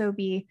can also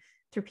be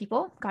through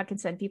people. God can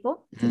send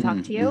people to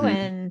talk to you mm-hmm.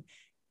 and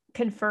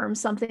confirm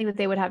something that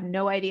they would have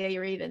no idea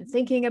you're even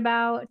thinking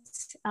about.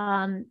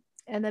 And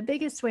the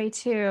biggest way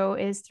too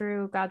is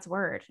through God's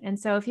word. And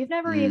so if you've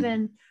never Mm,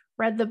 even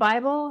read the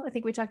Bible, I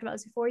think we talked about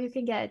this before, you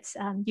can get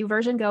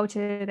YouVersion. Go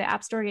to the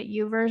App Store, get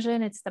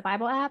YouVersion. It's the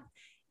Bible app,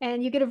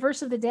 and you get a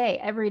verse of the day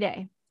every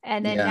day.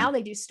 And then yeah, now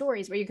they do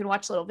stories where you can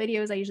watch little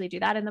videos. I usually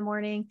do that in the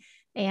morning.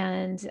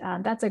 And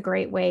that's a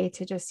great way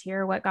to just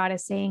hear what God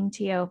is saying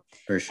to you.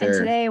 for And sure.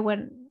 today,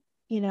 when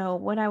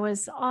I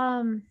was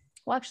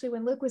well, actually,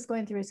 when Luke was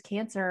going through his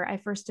cancer, I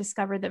first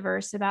discovered the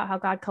verse about how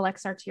God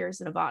collects our tears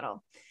in a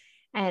bottle.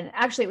 And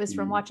actually, it was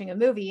from Mm, watching a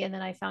movie. And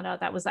then I found out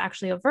that was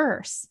actually a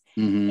verse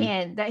mm-hmm.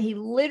 and that he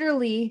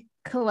literally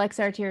collects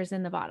our tears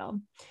in the bottle.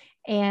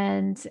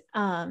 And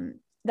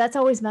that's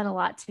always meant a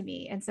lot to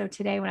me. And so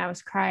today, when I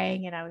was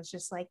crying and I was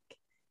just like,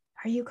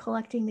 are you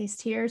collecting these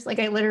tears? Like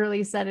I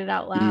literally said it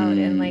out loud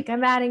and Mm, like,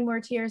 I'm adding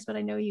more tears, but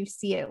I know you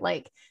see it.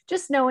 Like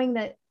just knowing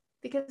that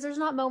because there's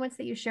not moments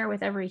that you share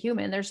with every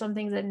human. There's some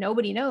things that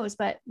nobody knows,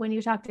 but when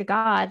you talk to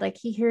God, like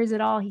he hears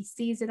it all, he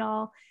sees it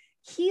all.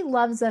 He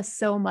loves us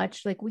so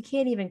much, like we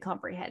can't even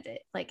comprehend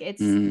it. Like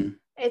mm,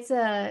 it's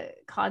a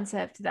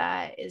concept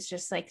that is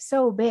just like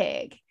so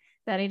big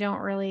that I don't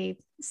really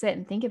sit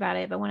and think about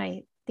it. But when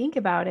I think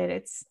about it,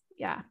 it's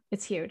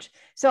huge.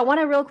 So I want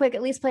to real quick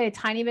at least play a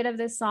tiny bit of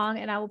this song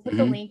and I will put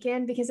the mm-hmm. link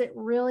in because it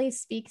really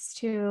speaks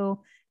to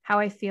how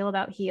I feel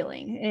about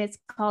healing. And it's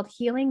called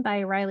Healing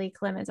by Riley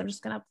Clemens. I'm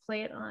just going to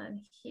play it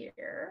on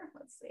here.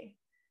 Let's see.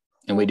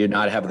 And we do Wait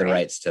not have for the it.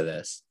 rights to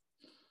this,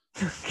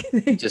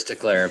 just to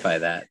clarify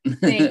that.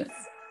 Thanks.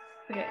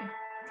 Okay.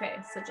 Okay.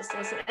 So just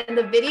listen. And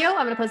the video,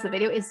 I'm gonna post the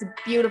video. It's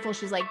beautiful.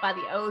 She's like by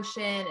the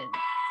ocean, and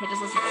okay,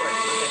 just listen to the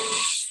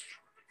words.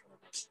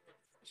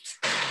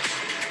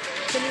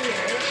 Can you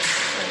hear it?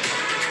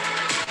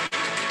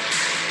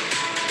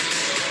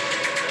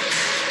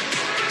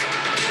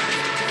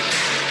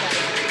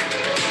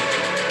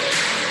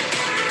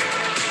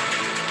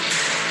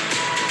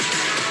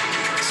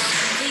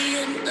 The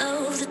end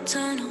of the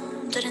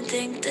tunnel, didn't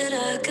think that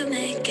I could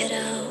make it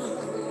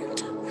out.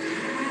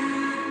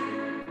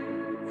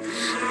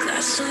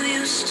 Got so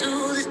used to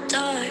the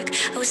dark,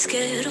 I was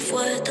scared of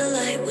what the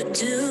light would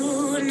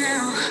do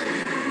now.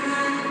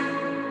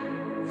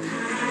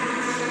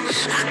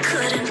 I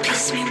couldn't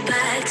piece me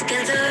back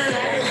together.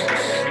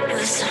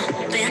 With some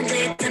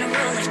band-aids and a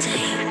roll of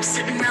tape,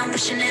 sitting around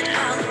wishing it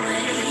all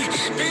away,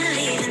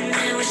 believing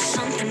there was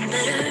something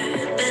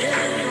better, better.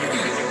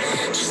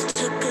 Just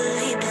took a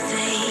leap of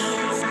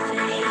faith.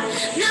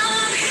 Now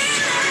I'm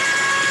healing.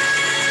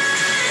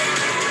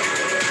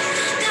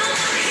 Now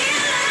I'm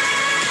healing.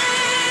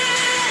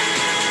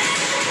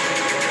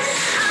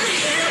 I'm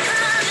healed,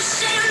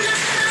 unashamed of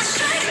how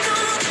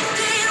strangled the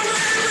pain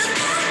was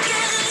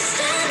broken,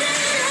 standing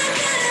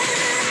again.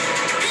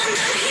 And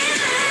I'm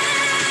healing.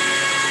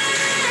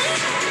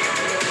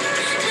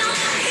 Now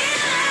I'm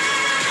healing.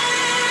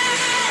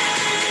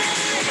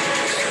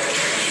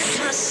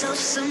 Give myself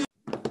some.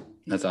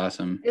 That's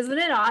awesome. Isn't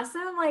it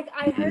awesome? Like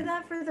I heard Mhm.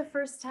 that for the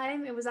first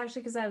time. It was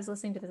actually because I was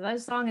listening to this other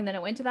song and then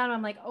it went to that. And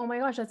I'm like, oh my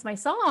gosh, that's my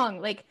song.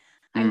 Like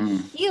I'm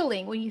Mm,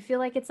 healing when you feel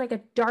like it's like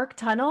a dark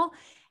tunnel.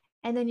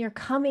 and then you're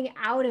coming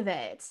out of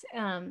it.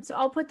 So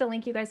I'll put the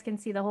link. You guys can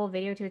see the whole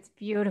video too. It's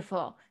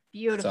beautiful, It's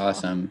beautiful.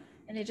 awesome.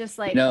 And it just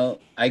like, You know,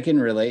 I can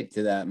relate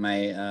to that.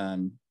 My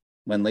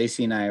when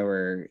Lacey and I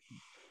were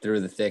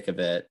through the thick of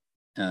it,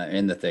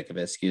 in the thick of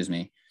it, excuse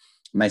me,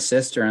 my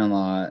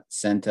sister-in-law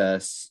sent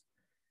us.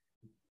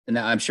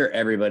 Now I'm sure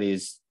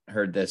everybody's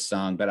heard this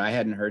song, but I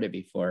hadn't heard it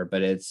before.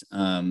 But it's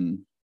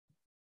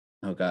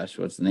oh gosh,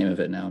 what's the name of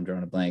it now? I'm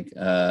drawing a blank.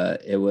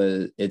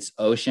 It's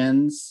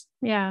Oceans.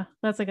 yeah,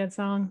 that's a good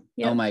song.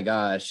 Yep. Oh my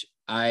gosh,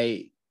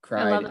 I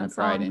cried and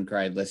cried and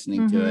cried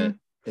listening to it,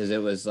 because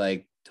it was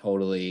like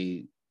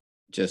totally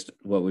just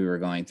what we were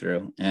going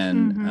through.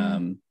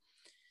 And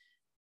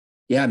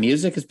yeah,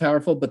 music is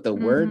powerful, but the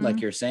word,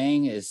 like you're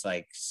saying, is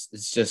like,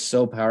 it's just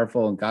so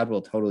powerful, and God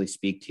will totally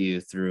speak to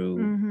you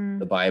through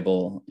the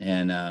Bible.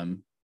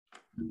 And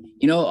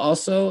you know,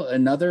 also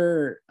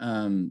another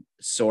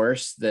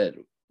source that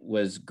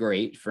was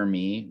great for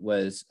me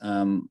was,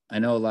 I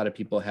know a lot of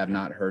people have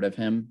not heard of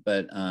him,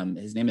 but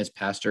his name is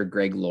Pastor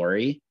Greg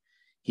Laurie.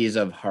 He's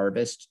of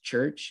Harvest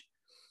Church.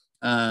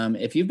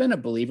 If you've been a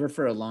believer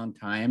for a long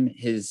time,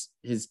 his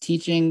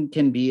teaching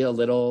can be a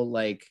little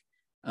like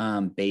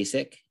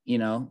basic, you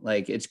know,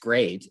 like it's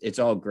great. It's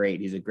all great.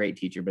 He's a great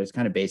teacher, but it's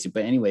kind of basic.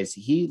 But anyways,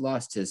 he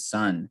lost his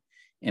son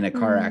in a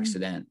car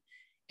accident,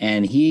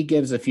 and he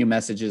gives a few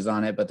messages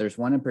on it, but there's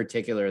one in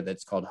particular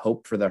that's called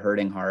Hope for the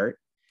Hurting Heart.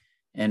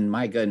 And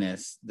my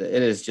goodness,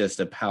 it is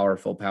just a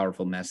powerful,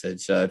 powerful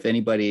message. So if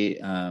anybody,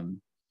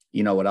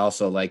 you know, would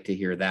also like to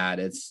hear that,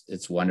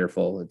 it's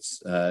wonderful.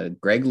 It's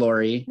Greg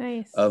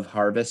Laurie of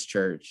Harvest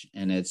Church,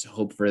 and it's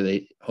Hope for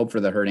the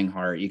Hurting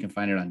Heart. You can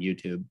find it on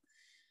YouTube.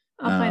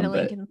 I'll find a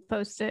link and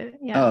post it.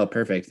 Yeah. Oh,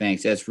 perfect.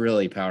 Thanks. It's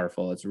really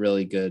powerful. It's a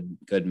really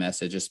good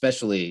message,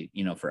 especially,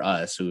 you know, for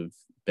us who've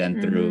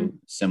been through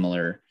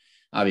similar,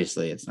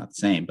 obviously it's not the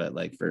same, but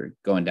like for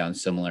going down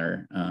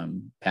similar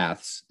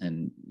paths,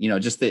 and, you know,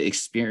 just the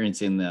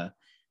experiencing the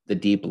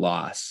deep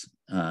loss.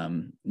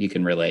 You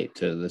can relate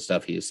to the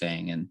stuff he was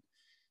saying.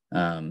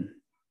 And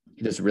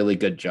he does a really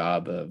good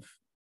job of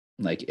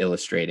like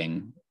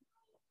illustrating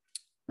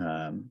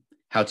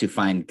how to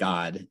find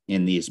God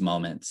in these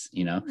moments,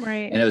 you know?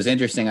 Right. And it was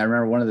interesting. I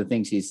remember one of the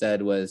things he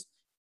said was,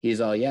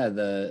 he's all,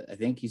 I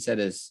think he said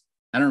I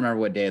don't remember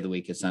what day of the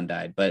week his son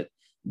died, but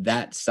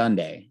that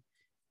Sunday,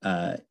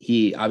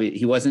 he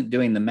wasn't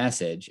doing the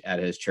message at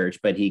his church,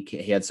 but he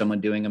had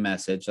someone doing a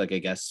message, like a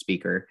guest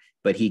speaker,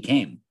 but he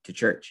came to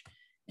church.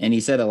 And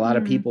he said a lot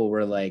of people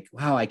were like,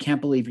 wow, I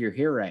can't believe you're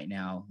here right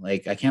now.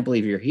 Like, I can't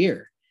believe you're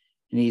here.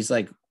 And he's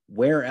like,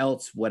 where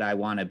else would I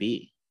want to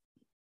be?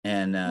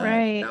 And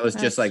that was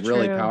just like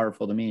really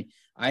powerful to me.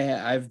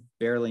 I've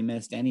barely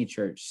missed any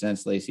church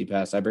since Lacey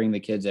passed. I bring the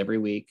kids every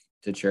week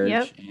to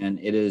church, and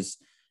it is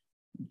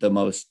the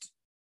most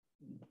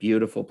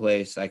beautiful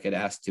place I could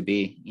ask to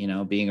be, you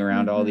know, being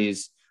around all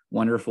these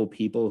wonderful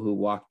people who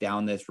walk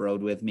down this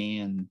road with me,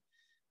 and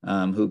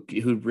who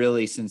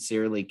really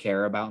sincerely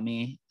care about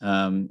me.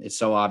 It's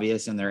so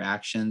obvious in their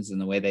actions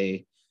and the way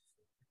they,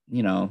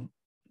 you know,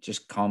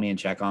 just call me and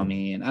check on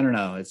me. And I don't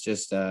know, it's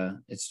just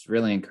it's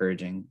really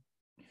encouraging.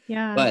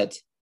 Yeah. But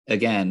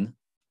again,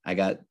 I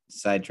got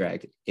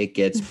sidetracked. It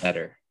gets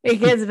better. It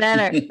gets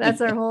better.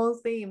 That's our whole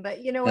theme.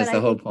 But you know what? That's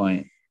the whole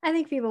point. I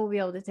think people will be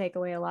able to take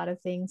away a lot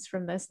of things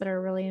from this that are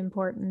really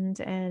important.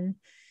 And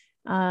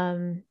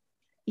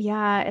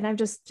and I'm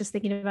just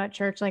thinking about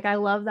church. Like, I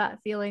love that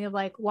feeling of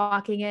like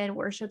walking in,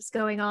 worship's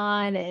going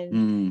on,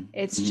 and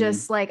it's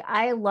just like,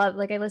 I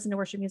listen to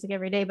worship music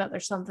every day, but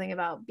there's something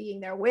about being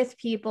there with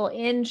people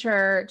in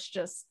church,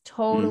 just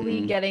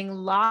totally getting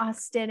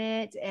lost in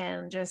it.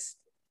 And just,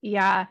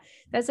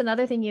 that's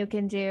another thing you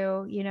can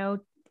do, you know,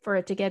 for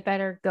it to get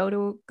better. Go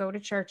to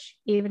church,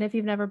 even if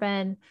you've never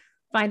been.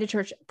 Find a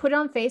church, put it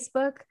on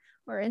Facebook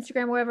or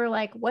Instagram, wherever,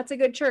 like, what's a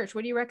good church?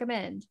 What do you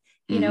recommend?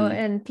 You know,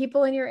 and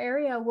people in your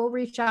area will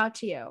reach out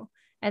to you,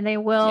 and they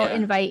will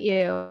invite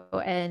you,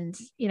 and,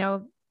 you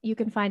know, you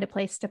can find a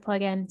place to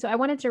plug in. So I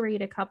wanted to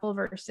read a couple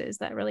verses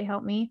that really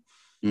helped me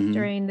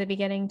during the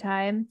beginning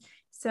time.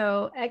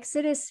 So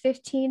Exodus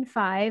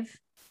 15:5.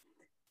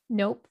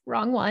 Nope,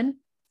 wrong one.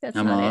 That's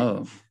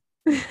not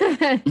it.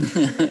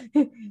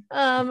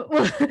 Well,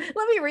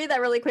 let me read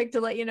that really quick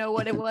to let you know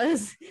what it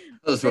was.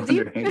 I was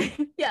wondering.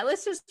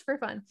 Let's just for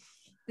fun.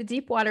 The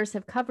deep waters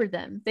have covered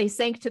them. They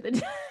sank to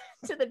the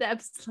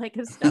depths like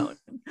a stone.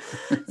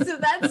 So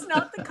that's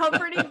not the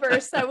comforting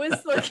verse I was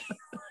looking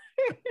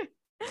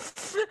for.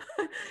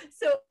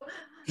 So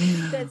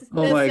that's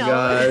oh my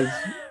God.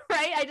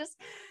 Right? I just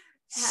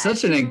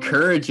such an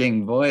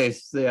encouraging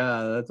voice.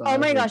 Yeah, that's awesome. Oh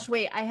my gosh,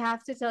 wait, I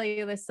have to tell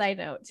you this side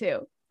note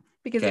too,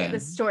 because of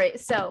this story.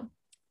 So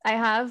I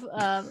have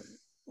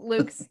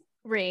Luke's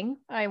ring.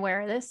 I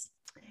wear this,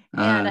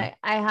 and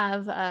I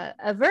have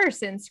a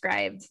verse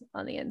inscribed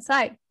on the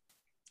inside.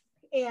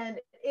 And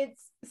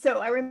so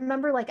I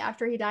remember, like,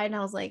 after he died, and I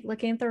was like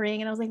looking at the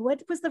ring, and I was like,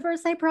 what was the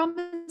verse I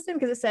promised him?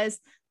 Because it says,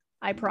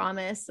 I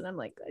promise. And I'm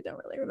like, I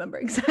don't really remember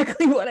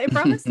exactly what I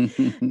promised.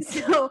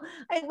 So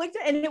I looked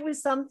at, and it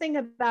was something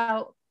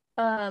about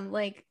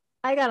like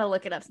I gotta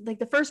look it up. Like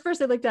the first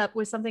verse I looked up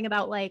was something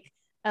about like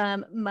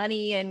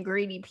money and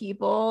greedy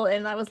people,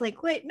 and I was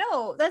like, wait,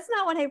 no, that's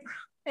not what I.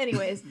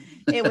 Anyways,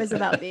 it was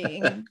about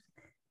being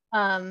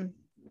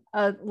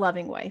a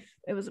loving wife.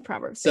 It was a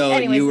Proverbs. So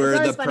anyways, you were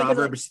the funny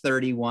Proverbs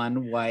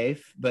 31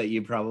 wife, but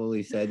you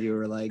probably said you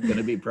were like going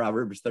to be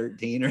Proverbs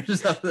 13 or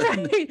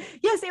something.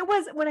 Yes, it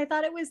was when I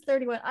thought it was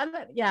 31. I'm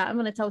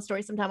going to tell a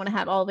story sometime when I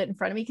had all of it in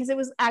front of me because it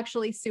was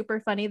actually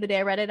super funny. The day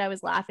I read it, I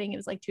was laughing. It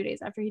was like 2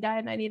 days after he died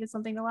and I needed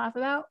something to laugh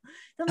about.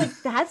 So I'm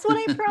like, that's what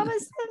I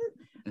promised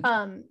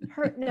him.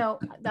 No,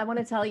 I want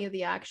to tell you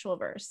the actual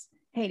verse.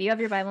 Hey, do you have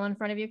your Bible in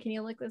front of you? Can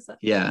you look this up?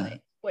 Yeah.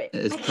 Wait.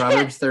 It's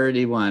Proverbs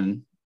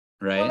 31,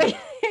 right? Wait,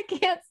 I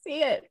can't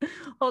see it.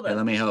 Hold on.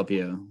 Let me help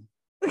you.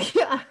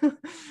 Yeah.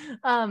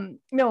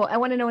 No, I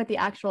want to know what the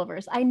actual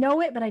verse. I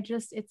know it, but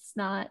it's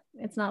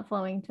not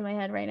flowing to my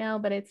head right now,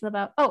 but it's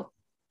about,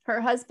 her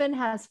husband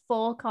has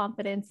full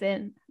confidence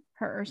in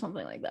her or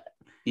something like that.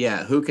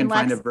 Yeah. Who can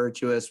find a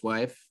virtuous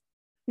wife?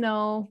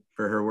 No.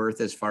 For her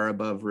worth is far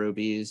above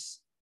rubies.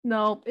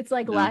 No, it's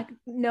like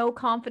no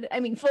confidence.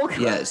 I mean, full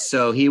confidence. Yeah.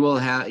 So he will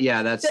have,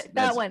 that's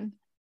that one.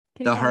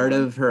 The heart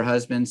of her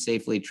husband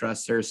safely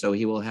trusts her, so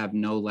he will have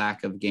no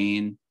lack of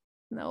gain.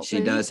 No,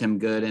 she does him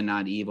good and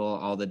not evil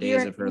all the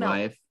days of her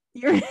life.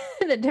 You're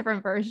in a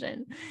different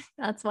version.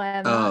 That's why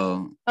I'm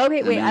not.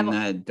 Okay, wait. I'm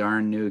that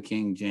darn new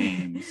King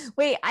James.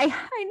 Wait, I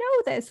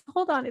know this.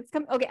 Hold on. It's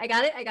coming. Okay, I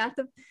got it. I got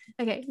the.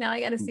 Okay, now I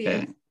got to see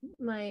if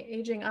my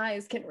aging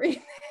eyes can read.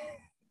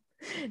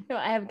 No,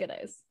 I have good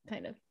eyes,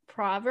 kind of.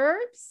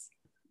 Proverbs.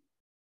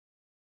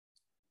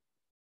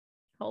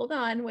 Hold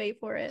on. Wait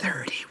for it.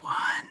 31.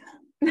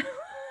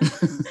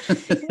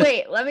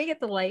 Wait, let me get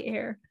the light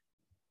here.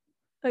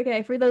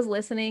 Okay, for those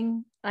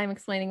listening, I'm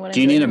explaining what.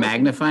 Do you need a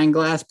magnifying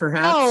glass,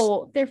 perhaps?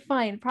 Oh, they're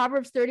fine.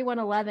 Proverbs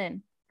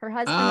 31:11. Her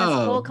husband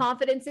has full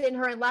confidence in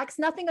her and lacks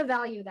nothing of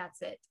value.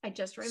 That's it. I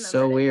just remembered.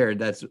 So weird.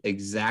 That's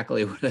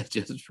exactly what I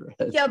just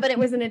read. Yeah, but it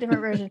was in a different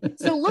version.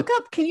 So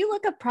can you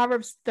look up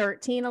Proverbs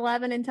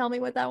 13:11 and tell me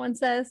what that one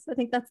says? I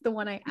think that's the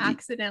one I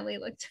accidentally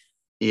looked.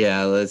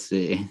 Yeah, let's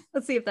see.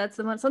 Let's see if that's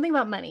the one. Something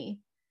about money.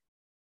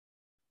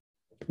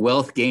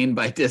 Wealth gained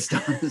by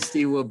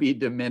dishonesty will be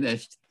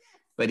diminished,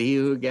 but he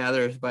who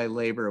gathers by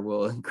labor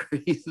will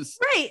increase.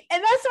 Right.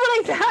 And that's what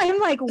I thought. I'm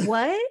like,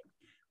 what?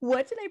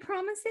 What did I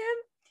promise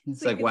him?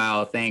 It's like,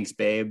 wow, thanks,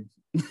 babe.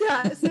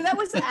 Yeah. So that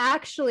was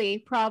actually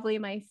probably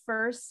my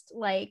first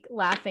like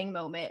laughing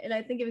moment. And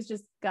I think it was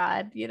just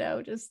God,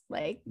 just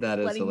like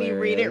letting me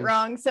read it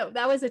wrong. So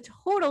that was a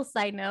total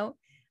side note.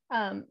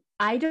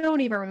 I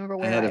don't even remember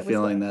where I had a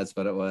feeling that's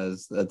what it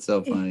was. That's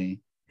so funny.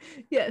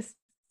 Yes.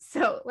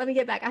 So let me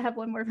get back. I have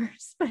one more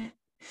verse, but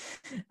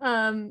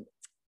oh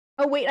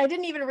wait, I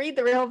didn't even read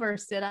the real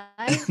verse, did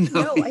I?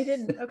 No, I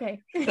didn't.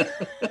 Okay.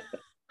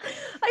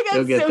 I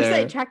got so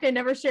sidetracked. I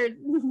never shared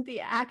the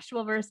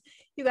actual verse.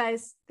 You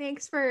guys,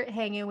 thanks for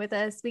hanging with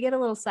us. We get a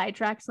little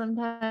sidetracked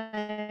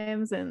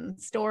sometimes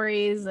and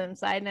stories and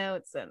side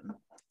notes. And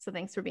so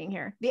thanks for being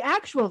here. The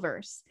actual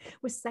verse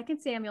was 2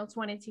 Samuel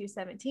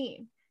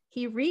 22:17.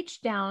 He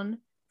reached down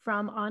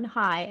from on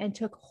high and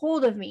took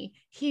hold of me.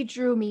 He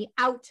drew me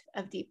out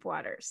of deep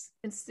waters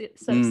and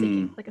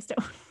sinking like a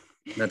stone.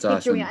 That's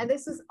awesome. And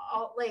this is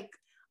all like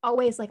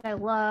always like I've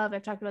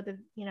talked about the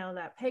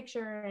that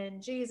picture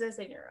and Jesus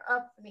and you're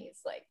up and he's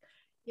like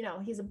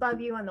he's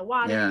above you on the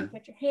water and you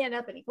put your hand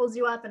up and he pulls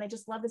you up, and I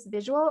just love this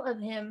visual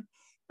of him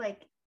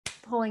like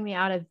pulling me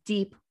out of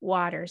deep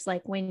waters.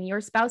 Like when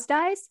your spouse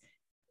dies,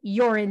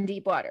 you're in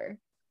deep water.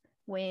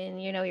 When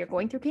you're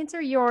going through cancer,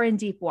 you're in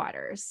deep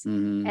waters.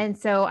 Mm-hmm. And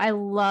so I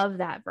love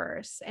that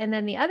verse. And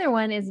then the other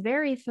one is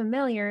very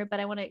familiar, but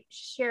I want to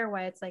share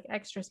why it's like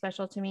extra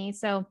special to me.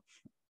 So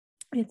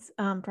it's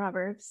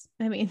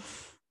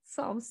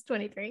Psalms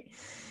 23.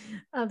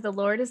 The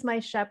Lord is my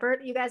shepherd.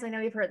 You guys, I know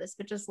you've heard this,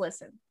 but just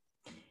listen.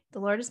 The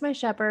Lord is my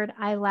shepherd.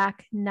 I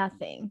lack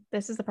nothing.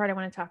 This is the part I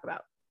want to talk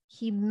about.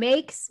 He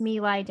makes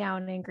me lie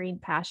down in green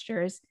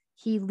pastures.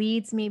 He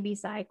leads me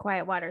beside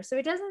quiet water. So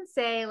it doesn't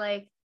say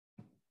like,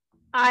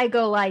 I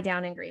go lie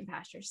down in green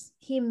pastures.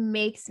 He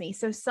makes me.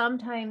 So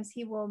sometimes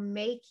he will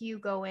make you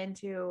go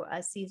into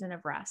a season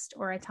of rest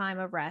or a time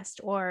of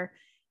rest, or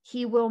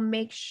he will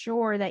make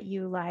sure that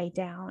you lie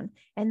down.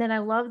 And then I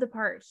love the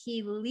part,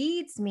 he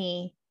leads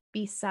me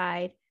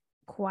beside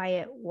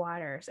quiet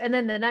waters. And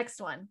then the next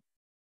one,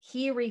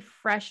 he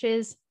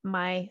refreshes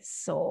my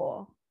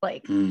soul.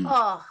 Like,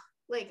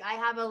 like I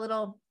have a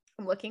little,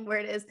 I'm looking where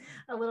it is,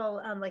 a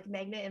little like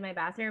magnet in my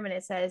bathroom, and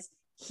it says,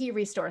 he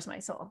restores my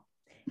soul.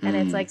 And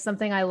it's like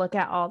something I look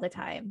at all the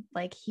time.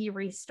 Like he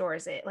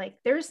restores it. Like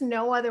there's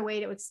no other way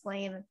to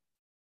explain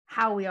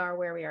how we are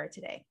where we are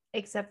today,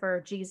 except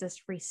for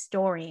Jesus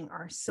restoring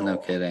our soul. No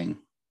kidding.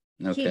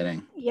 No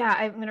kidding. Yeah,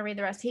 I'm going to read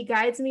the rest. He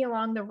guides me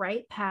along the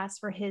right paths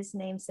for his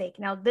name's sake.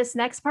 Now, this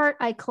next part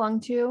I clung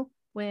to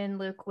when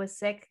Luke was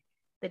sick.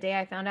 The day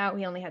I found out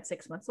he only had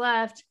 6 months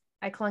left,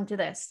 I clung to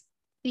this.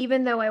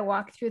 Even though I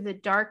walk through the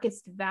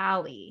darkest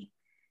valley,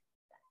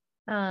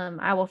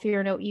 I will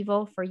fear no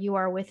evil, for you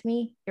are with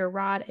me. Your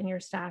rod and your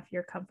staff,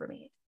 you comfort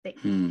me. They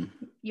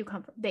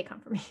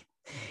comfort me.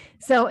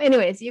 So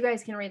anyways, you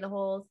guys can read the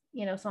whole,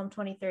 Psalm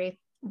 23,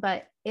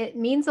 but it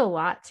means a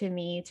lot to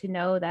me to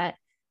know that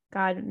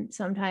God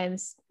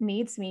sometimes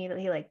meets me, that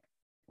he like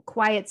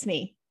quiets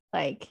me,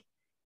 like,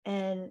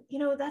 and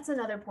that's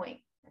another point.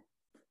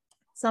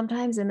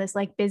 Sometimes in this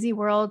like busy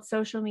world,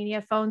 social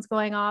media, phones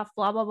going off,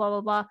 blah, blah, blah,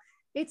 blah, blah.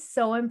 It's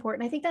so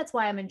important. I think that's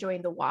why I'm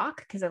enjoying the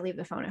walk, because I leave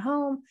the phone at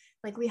home.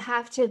 Like we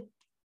have to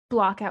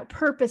block out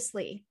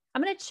purposely.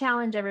 I'm going to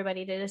challenge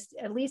everybody to just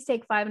at least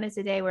take 5 minutes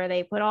a day where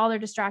they put all their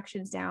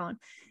distractions down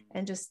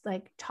and just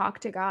like talk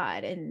to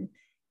God. And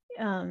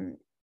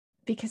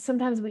because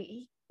sometimes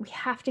we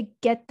have to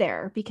get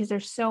there, because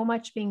there's so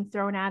much being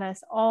thrown at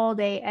us all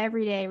day,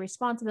 every day,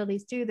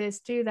 responsibilities, do this,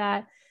 do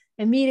that,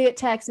 immediate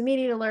texts,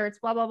 immediate alerts,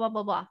 blah, blah, blah,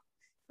 blah, blah.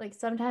 Like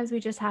sometimes we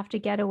just have to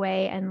get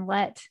away and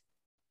let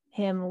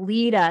him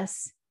lead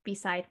us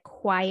beside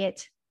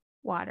quiet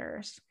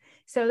waters.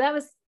 So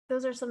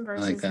those are some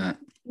verses, I like that.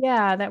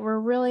 That were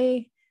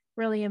really,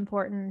 really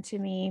important to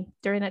me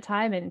during that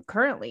time and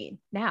currently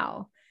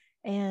now.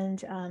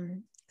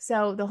 And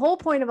so the whole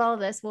point of all of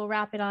this, we'll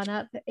wrap it on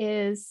up,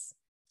 is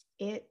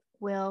it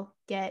will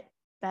get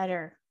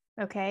better.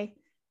 Okay.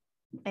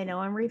 I know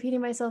I'm repeating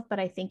myself, but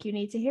I think you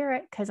need to hear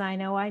it, because I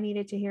know I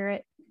needed to hear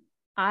it.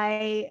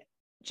 I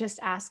just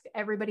asked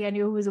everybody I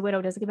knew who was a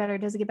widow, does it get better?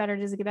 Does it get better?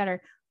 Does it get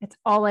better? It's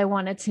all I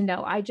wanted to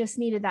know. I just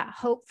needed that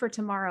hope for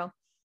tomorrow.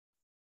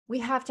 We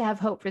have to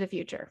have hope for the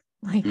future.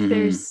 Like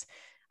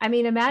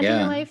imagine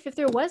your life if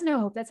there was no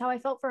hope. That's how I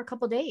felt for a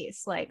couple of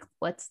days. Like,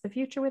 what's the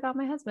future without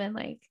my husband?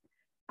 Like,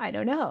 I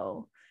don't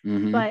know.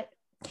 But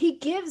he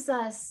gives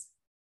us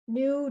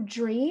new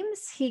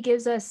dreams. He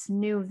gives us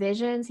new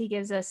visions. He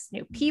gives us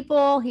new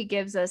people. He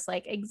gives us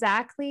like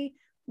exactly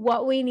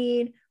what we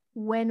need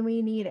when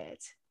we need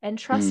it, and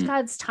trust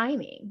God's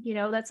timing.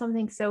 That's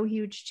something so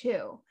huge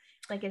too.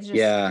 Like it's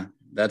just,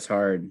 that's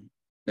hard.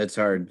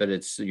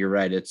 But you're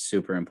right. It's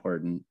super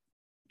important.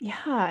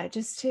 Yeah.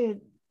 Just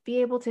to be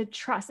able to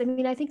trust. I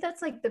mean, I think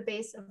that's like the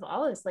base of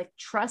all this, like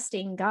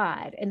trusting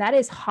God. And that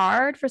is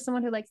hard for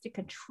someone who likes to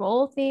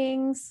control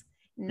things.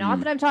 Not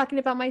that I'm talking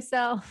about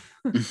myself,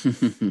 but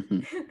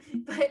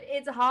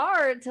it's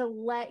hard to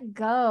let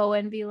go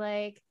and be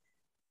like,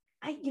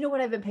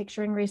 what I've been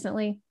picturing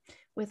recently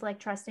with like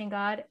trusting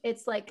God.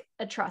 It's like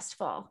a trust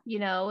fall, you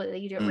do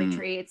at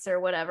retreats or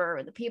whatever,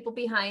 or the people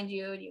behind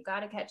you, and you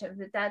got to catch up.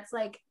 That's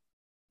like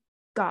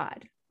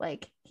God,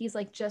 like, he's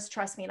like, just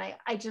trust me. And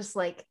I just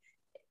like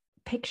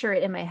picture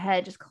it in my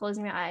head, just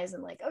closing my eyes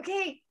and like,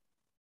 okay,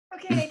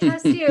 I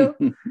trust you.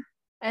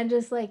 And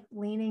just like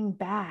leaning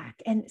back.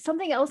 And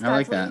something else, I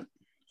like that.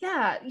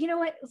 Yeah. You know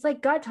what? It's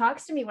like God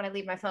talks to me when I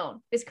leave my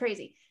phone. It's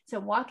crazy. So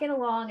I'm walking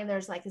along and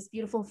there's like this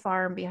beautiful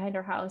farm behind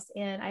our house.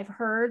 And I've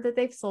heard that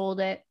they've sold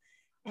it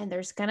and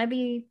there's going to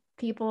be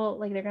people,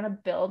 like they're going to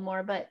build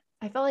more. But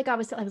I felt like I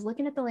was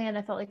looking at the land.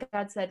 I felt like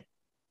God said,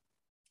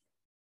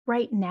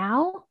 right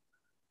now,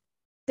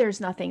 there's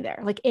nothing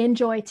there. Like,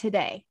 enjoy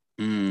today.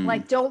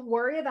 Like, don't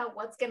worry about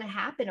what's going to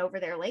happen over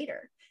there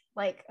later.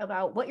 Like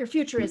about what your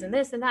future is and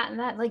this and that and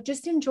that. Like,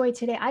 just enjoy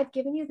today. I've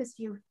given you this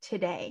view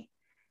today.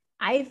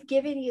 I've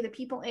given you the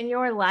people in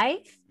your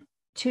life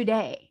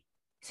today.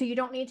 So you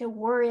don't need to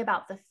worry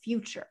about the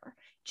future.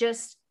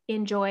 Just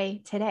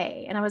enjoy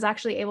today. And I was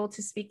actually able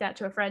to speak that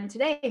to a friend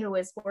today who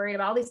was worried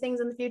about all these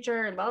things in the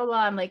future and blah, blah,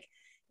 blah. I'm like,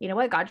 you know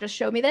what? God just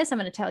showed me this. I'm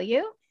going to tell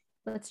you,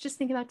 let's just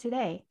think about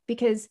today,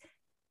 because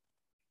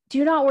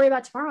do not worry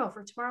about tomorrow,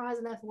 for tomorrow has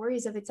enough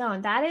worries of its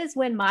own. That is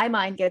when my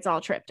mind gets all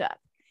tripped up.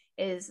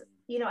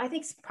 I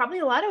think probably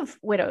a lot of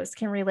widows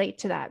can relate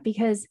to that,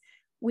 because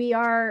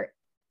our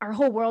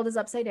whole world is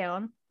upside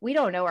down. We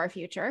don't know our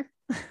future.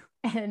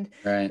 And,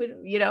 right.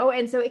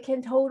 And so it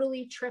can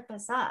totally trip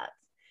us up.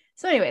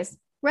 So anyways,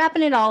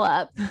 wrapping it all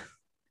up,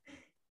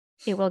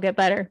 it will get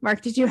better.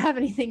 Mark, did you have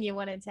anything you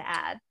wanted to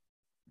add?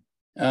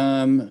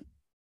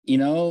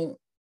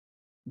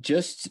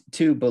 Just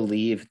to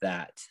believe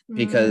that,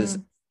 because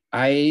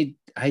I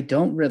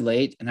don't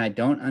relate and I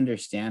don't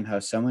understand how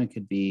someone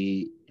could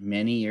be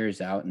many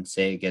years out and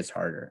say it gets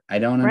harder. I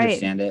don't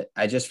understand it.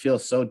 I just feel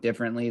so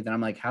differently that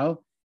I'm like, how,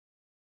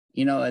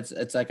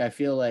 it's like, I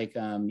feel like,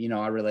 I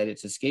relate it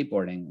to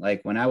skateboarding. Like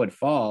when I would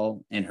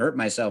fall and hurt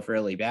myself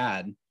really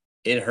bad,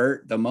 it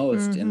hurt the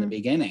most in the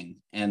beginning.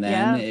 And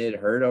then it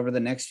hurt over the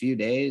next few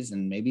days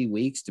and maybe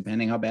weeks,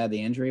 depending how bad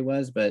the injury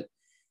was, but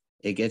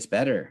it gets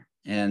better.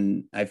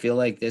 And I feel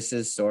like this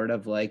is sort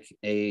of like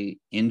a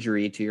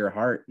injury to your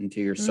heart and to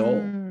your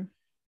soul.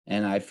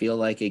 And I feel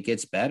like it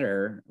gets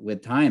better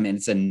with time, and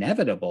it's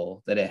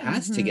inevitable that it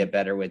has to get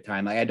better with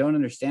time. Like, I don't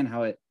understand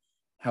how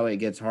it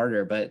gets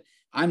harder, but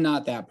I'm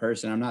not that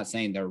person. I'm not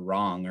saying they're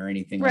wrong or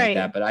anything like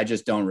that, but I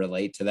just don't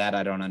relate to that.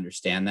 I don't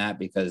understand that,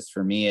 because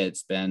for me,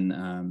 it's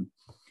been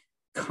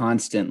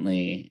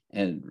constantly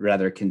and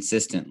rather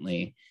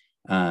consistently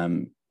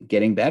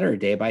getting better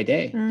day by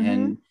day.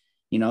 And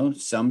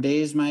some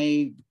days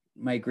my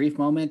grief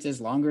moment is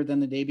longer than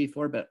the day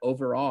before, but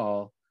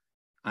overall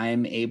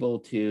I'm able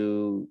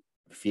to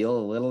feel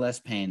a little less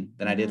pain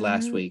than I did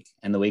last week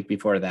and the week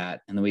before that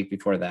and the week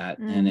before that.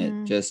 And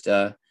it just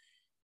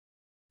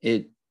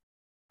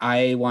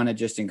I want to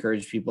just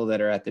encourage people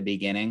that are at the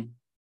beginning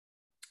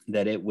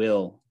that it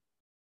will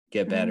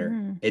get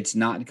better. It's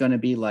not going to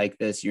be like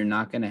this. You're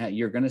not going to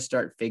you're going to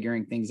start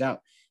figuring things out,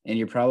 and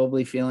you're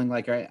probably feeling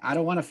like, all right, I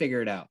don't want to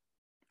figure it out.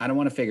 I don't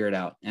want to figure it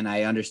out. And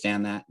I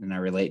understand that. And I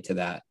relate to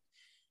that.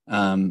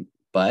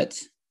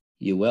 But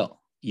you will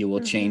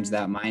change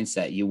that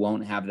mindset. You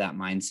won't have that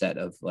mindset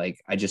of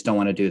like, I just don't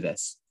want to do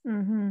this.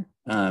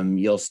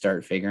 You'll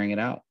start figuring it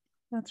out.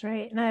 That's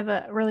right. And I have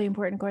a really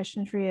important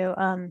question for you.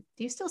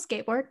 Do you still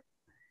skateboard?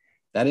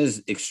 That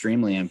is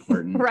extremely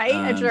important. Right.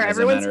 I'm sure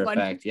everyone's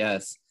wondering.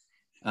 Yes.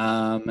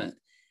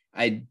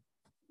 I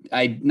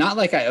not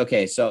like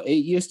okay. So it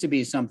used to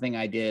be something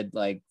I did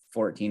like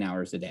 14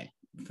 hours a day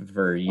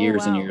for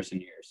years and years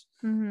and years.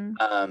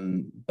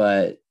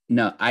 But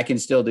no, I can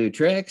still do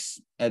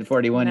tricks at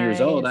 41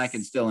 years old. I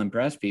can still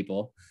impress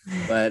people,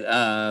 but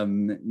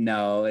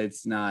no,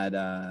 it's not.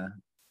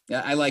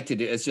 I like to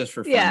do. It's just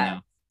for fun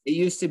now. It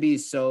used to be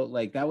so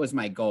like that was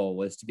my goal,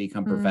 was to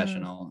become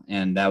professional,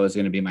 and that was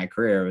going to be my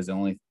career. It was the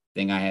only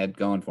thing I had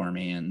going for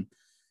me, and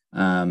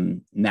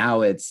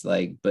now it's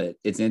like, but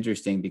it's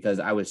interesting because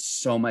I was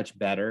so much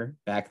better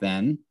back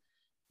then,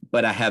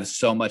 but I have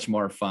so much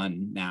more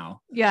fun now.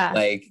 Yeah.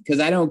 Like,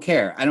 cause I don't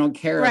care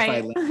if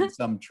I land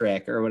some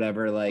trick or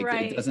whatever, like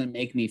it doesn't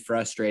make me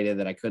frustrated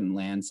that I couldn't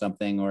land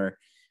something or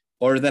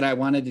that I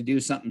wanted to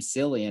do something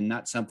silly and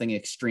not something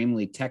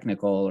extremely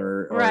technical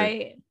or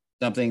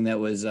something that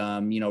was,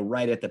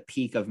 right at the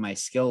peak of my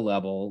skill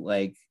level.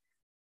 Like,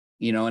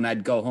 and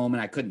I'd go home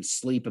and I couldn't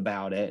sleep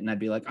about it. And I'd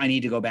be like, I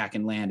need to go back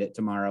and land it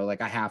tomorrow.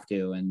 Like I have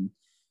to. And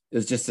it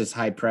was just this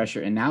high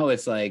pressure. And now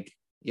it's like,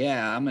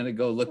 yeah, I'm going to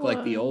go look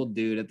like the old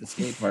dude at the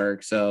skate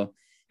park. So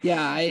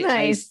yeah,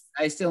 I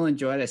still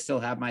enjoy it. I still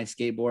have my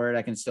skateboard.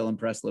 I can still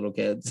impress little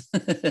kids.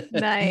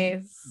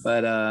 Nice.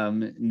 But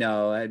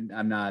no,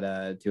 I'm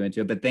not too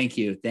into it, but thank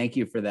you. Thank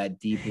you for that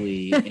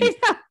deeply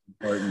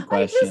important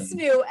question. I just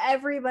knew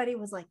everybody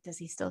was like, does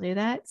he still do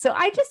that? So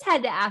I just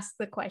had to ask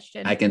the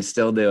question. I can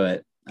still do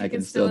it. I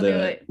can still do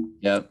it.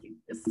 Yep.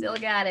 Still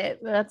got it.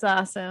 That's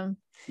awesome.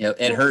 Yeah.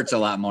 It hurts a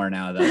lot more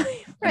now though.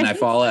 And I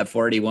fall at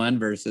 41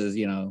 versus,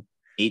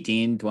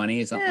 18,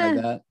 20, something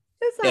like that.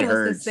 It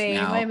hurts the same.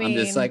 Now. I'm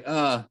just like,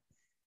 oh,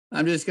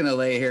 I'm just going to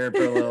lay here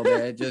for a little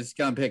bit. Just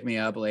come pick me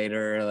up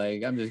later.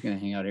 Like, I'm just going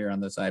to hang out here on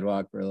the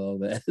sidewalk for a little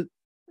bit.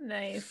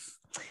 Nice.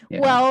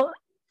 Yeah. Well,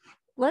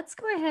 let's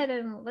go ahead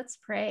and let's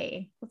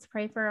pray. Let's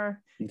pray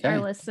for our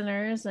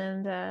listeners.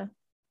 And do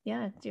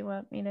you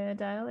want me to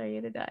dial or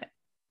you to dial?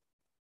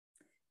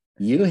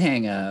 You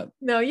hang up.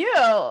 No,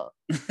 you're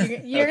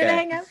going to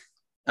hang up?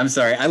 I'm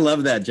sorry. I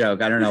love that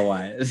joke. I don't know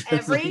why. It's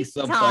Every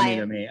so time. Funny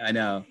to me. I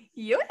know.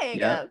 You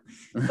hang up.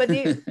 But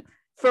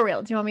for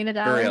real, do you want me to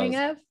dial or hang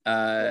up?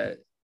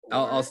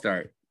 I'll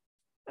start.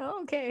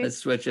 Oh, okay. Let's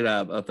switch it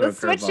up. Let's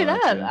switch it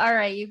up. All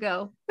right, you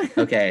go.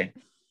 Okay.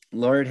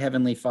 Lord,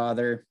 Heavenly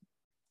Father,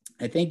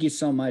 I thank you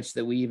so much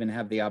that we even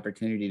have the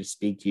opportunity to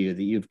speak to you,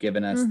 that you've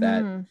given us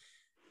that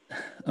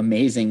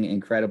amazing,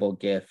 incredible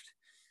gift.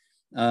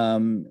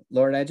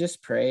 Lord, I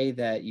just pray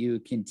that you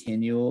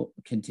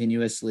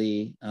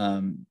continuously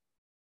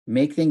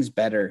make things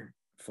better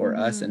for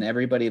us and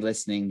everybody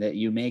listening, that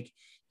you make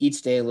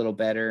each day a little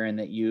better and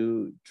that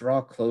you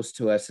draw close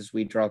to us as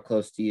we draw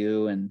close to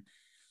you. And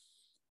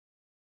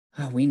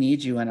we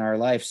need you in our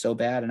life so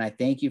bad. And I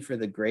thank you for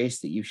the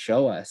grace that you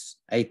show us.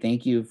 I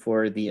thank you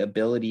for the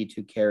ability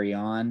to carry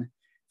on,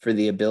 for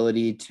the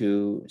ability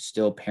to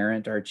still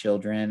parent our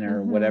children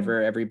or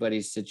whatever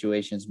everybody's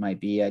situations might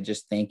be. I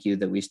just thank you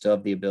that we still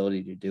have the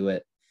ability to do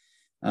it.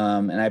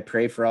 And I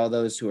pray for all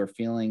those who are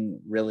feeling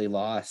really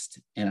lost.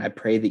 And I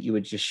pray that you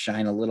would just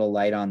shine a little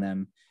light on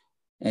them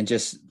and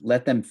just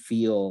let them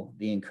feel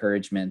the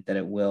encouragement that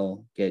it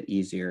will get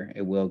easier.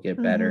 It will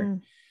get better.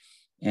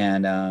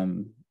 And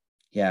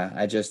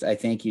I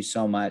thank you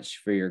so much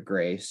for your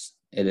grace.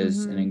 It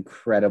is an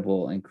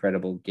incredible,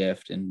 incredible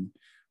gift. And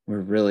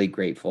we're really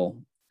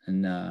grateful.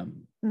 And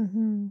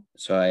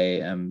so I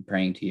am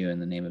praying to you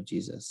in the name of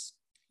Jesus.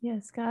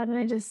 Yes, God. And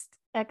I just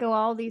echo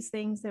all these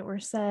things that were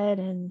said.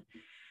 And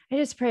I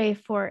just pray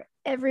for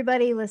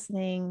everybody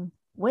listening,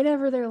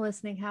 whenever they're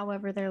listening,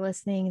 however they're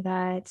listening,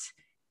 that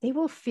they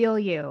will feel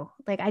you.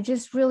 Like, I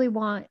just really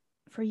want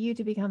for you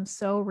to become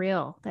so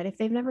real that if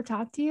they've never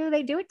talked to you,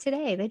 they do it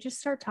today. They just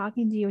start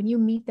talking to you and you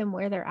meet them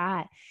where they're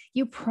at.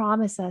 You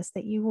promise us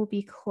that you will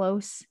be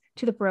close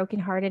to the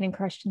brokenhearted and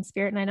crushed in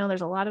spirit. And I know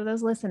there's a lot of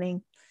those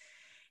listening.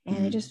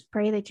 And I just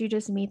pray that you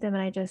just meet them.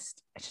 And I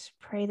just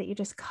pray that you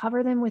just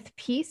cover them with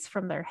peace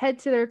from their head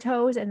to their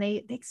toes. And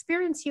they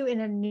experience you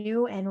in a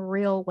new and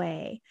real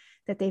way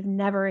that they've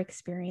never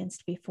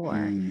experienced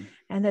before.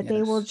 And that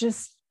they will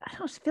just, I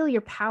don't feel your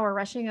power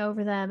rushing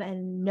over them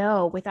and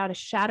know without a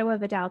shadow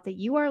of a doubt that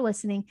you are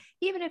listening,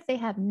 even if they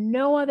have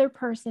no other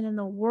person in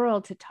the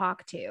world to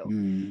talk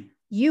to,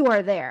 you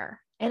are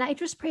there. And I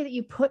just pray that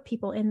you put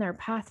people in their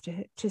path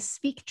to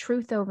speak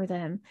truth over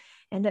them,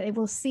 and that they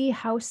will see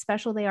how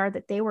special they are,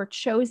 that they were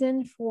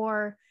chosen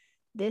for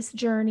this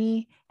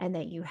journey and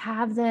that you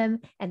have them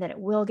and that it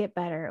will get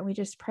better. And we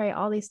just pray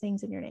all these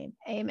things in your name.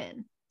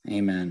 Amen.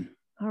 Amen.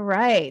 All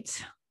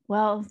right.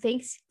 Well,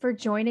 thanks for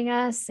joining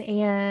us.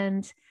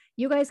 And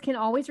you guys can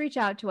always reach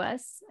out to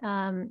us.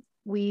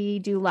 We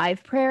do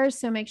live prayers.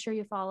 So make sure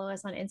you follow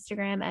us on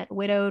Instagram at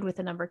widowed with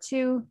the number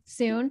 2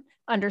 soon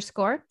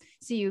 _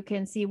 so you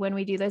can see when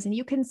we do those. And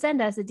you can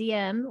send us a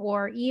DM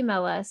or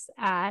email us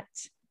at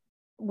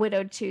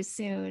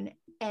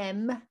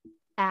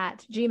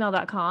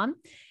widowedtoosoonm@gmail.com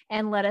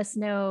and let us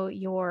know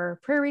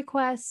your prayer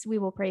requests. We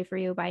will pray for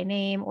you by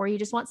name, or you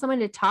just want someone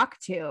to talk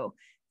to.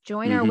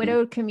 Join our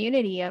widowed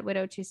community at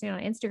Widowed Too Soon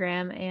on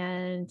Instagram,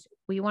 and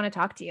we want to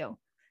talk to you.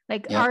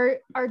 Like our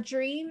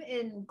dream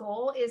and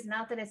goal is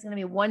not that it's going to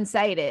be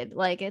one-sided,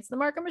 like it's the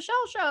Mark and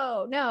Michelle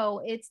show.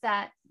 No, it's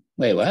that.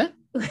 Wait, what?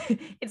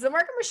 It's the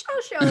Mark and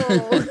Michelle show.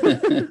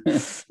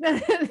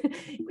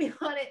 We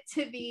want it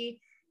to be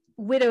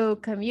widow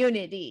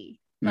community,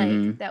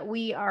 like that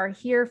we are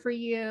here for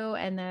you,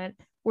 and that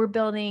we're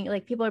building,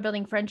 like people are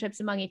building friendships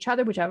among each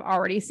other, which I've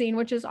already seen,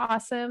 which is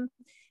awesome.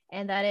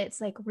 And that it's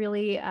like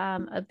really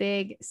a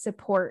big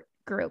support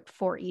group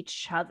for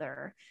each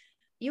other.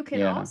 You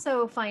can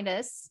also find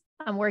us.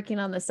 I'm working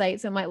on the site,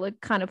 so it might look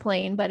kind of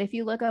plain, but if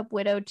you look up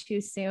Widowed Too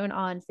Soon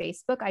on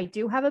Facebook, I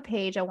do have a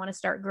page I want to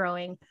start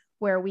growing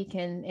where we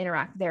can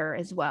interact there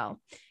as well.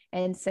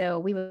 And so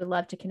we would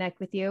love to connect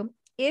with you.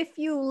 If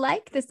you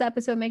like this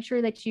episode, make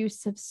sure that you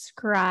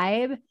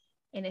subscribe.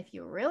 And if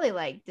you really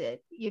liked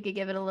it, you could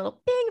give it a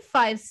little big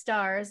 5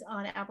 stars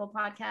on Apple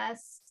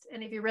Podcasts.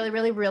 And if you really,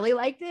 really, really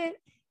liked it,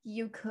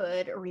 you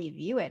could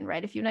review it and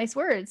write a few nice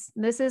words.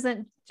 This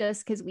isn't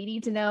just because we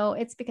need to know,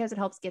 it's because it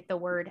helps get the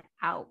word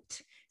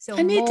out. So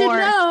I need to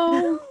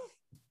know.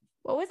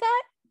 What was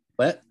that?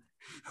 What?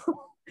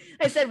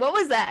 I said, what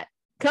was that?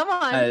 Come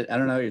on. I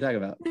don't know what you're talking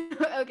about.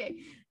 Okay.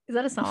 Is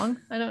that a song?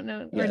 I don't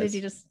know. Yes. Or did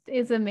you just,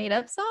 it's a made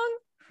up song?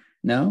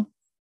 No.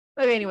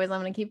 Okay. Anyways,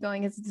 I'm going to keep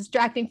going. It's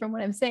distracting from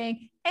what I'm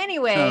saying.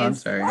 Anyways. Oh, I'm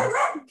sorry.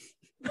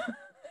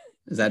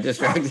 Is that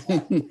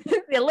distracting?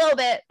 A little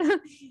bit.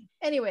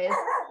 Anyways,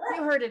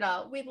 you heard it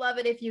all. We'd love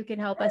it if you can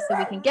help us so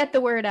we can get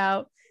the word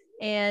out.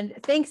 And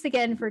thanks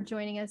again for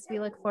joining us. We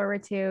look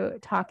forward to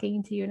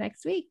talking to you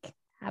next week.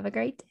 Have a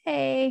great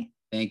day.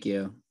 Thank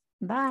you.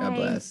 Bye. God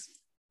bless.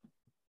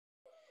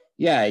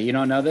 Yeah, you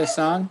don't know this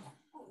song?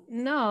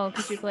 No.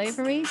 Could you play it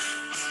for me?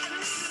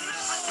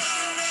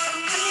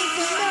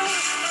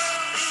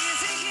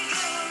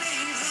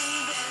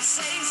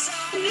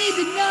 I need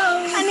to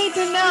know. I need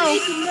to know. I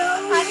need to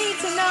know. I need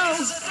to know.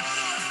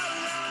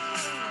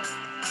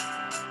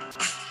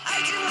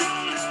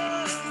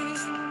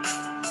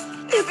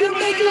 You can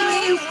make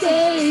a mistake.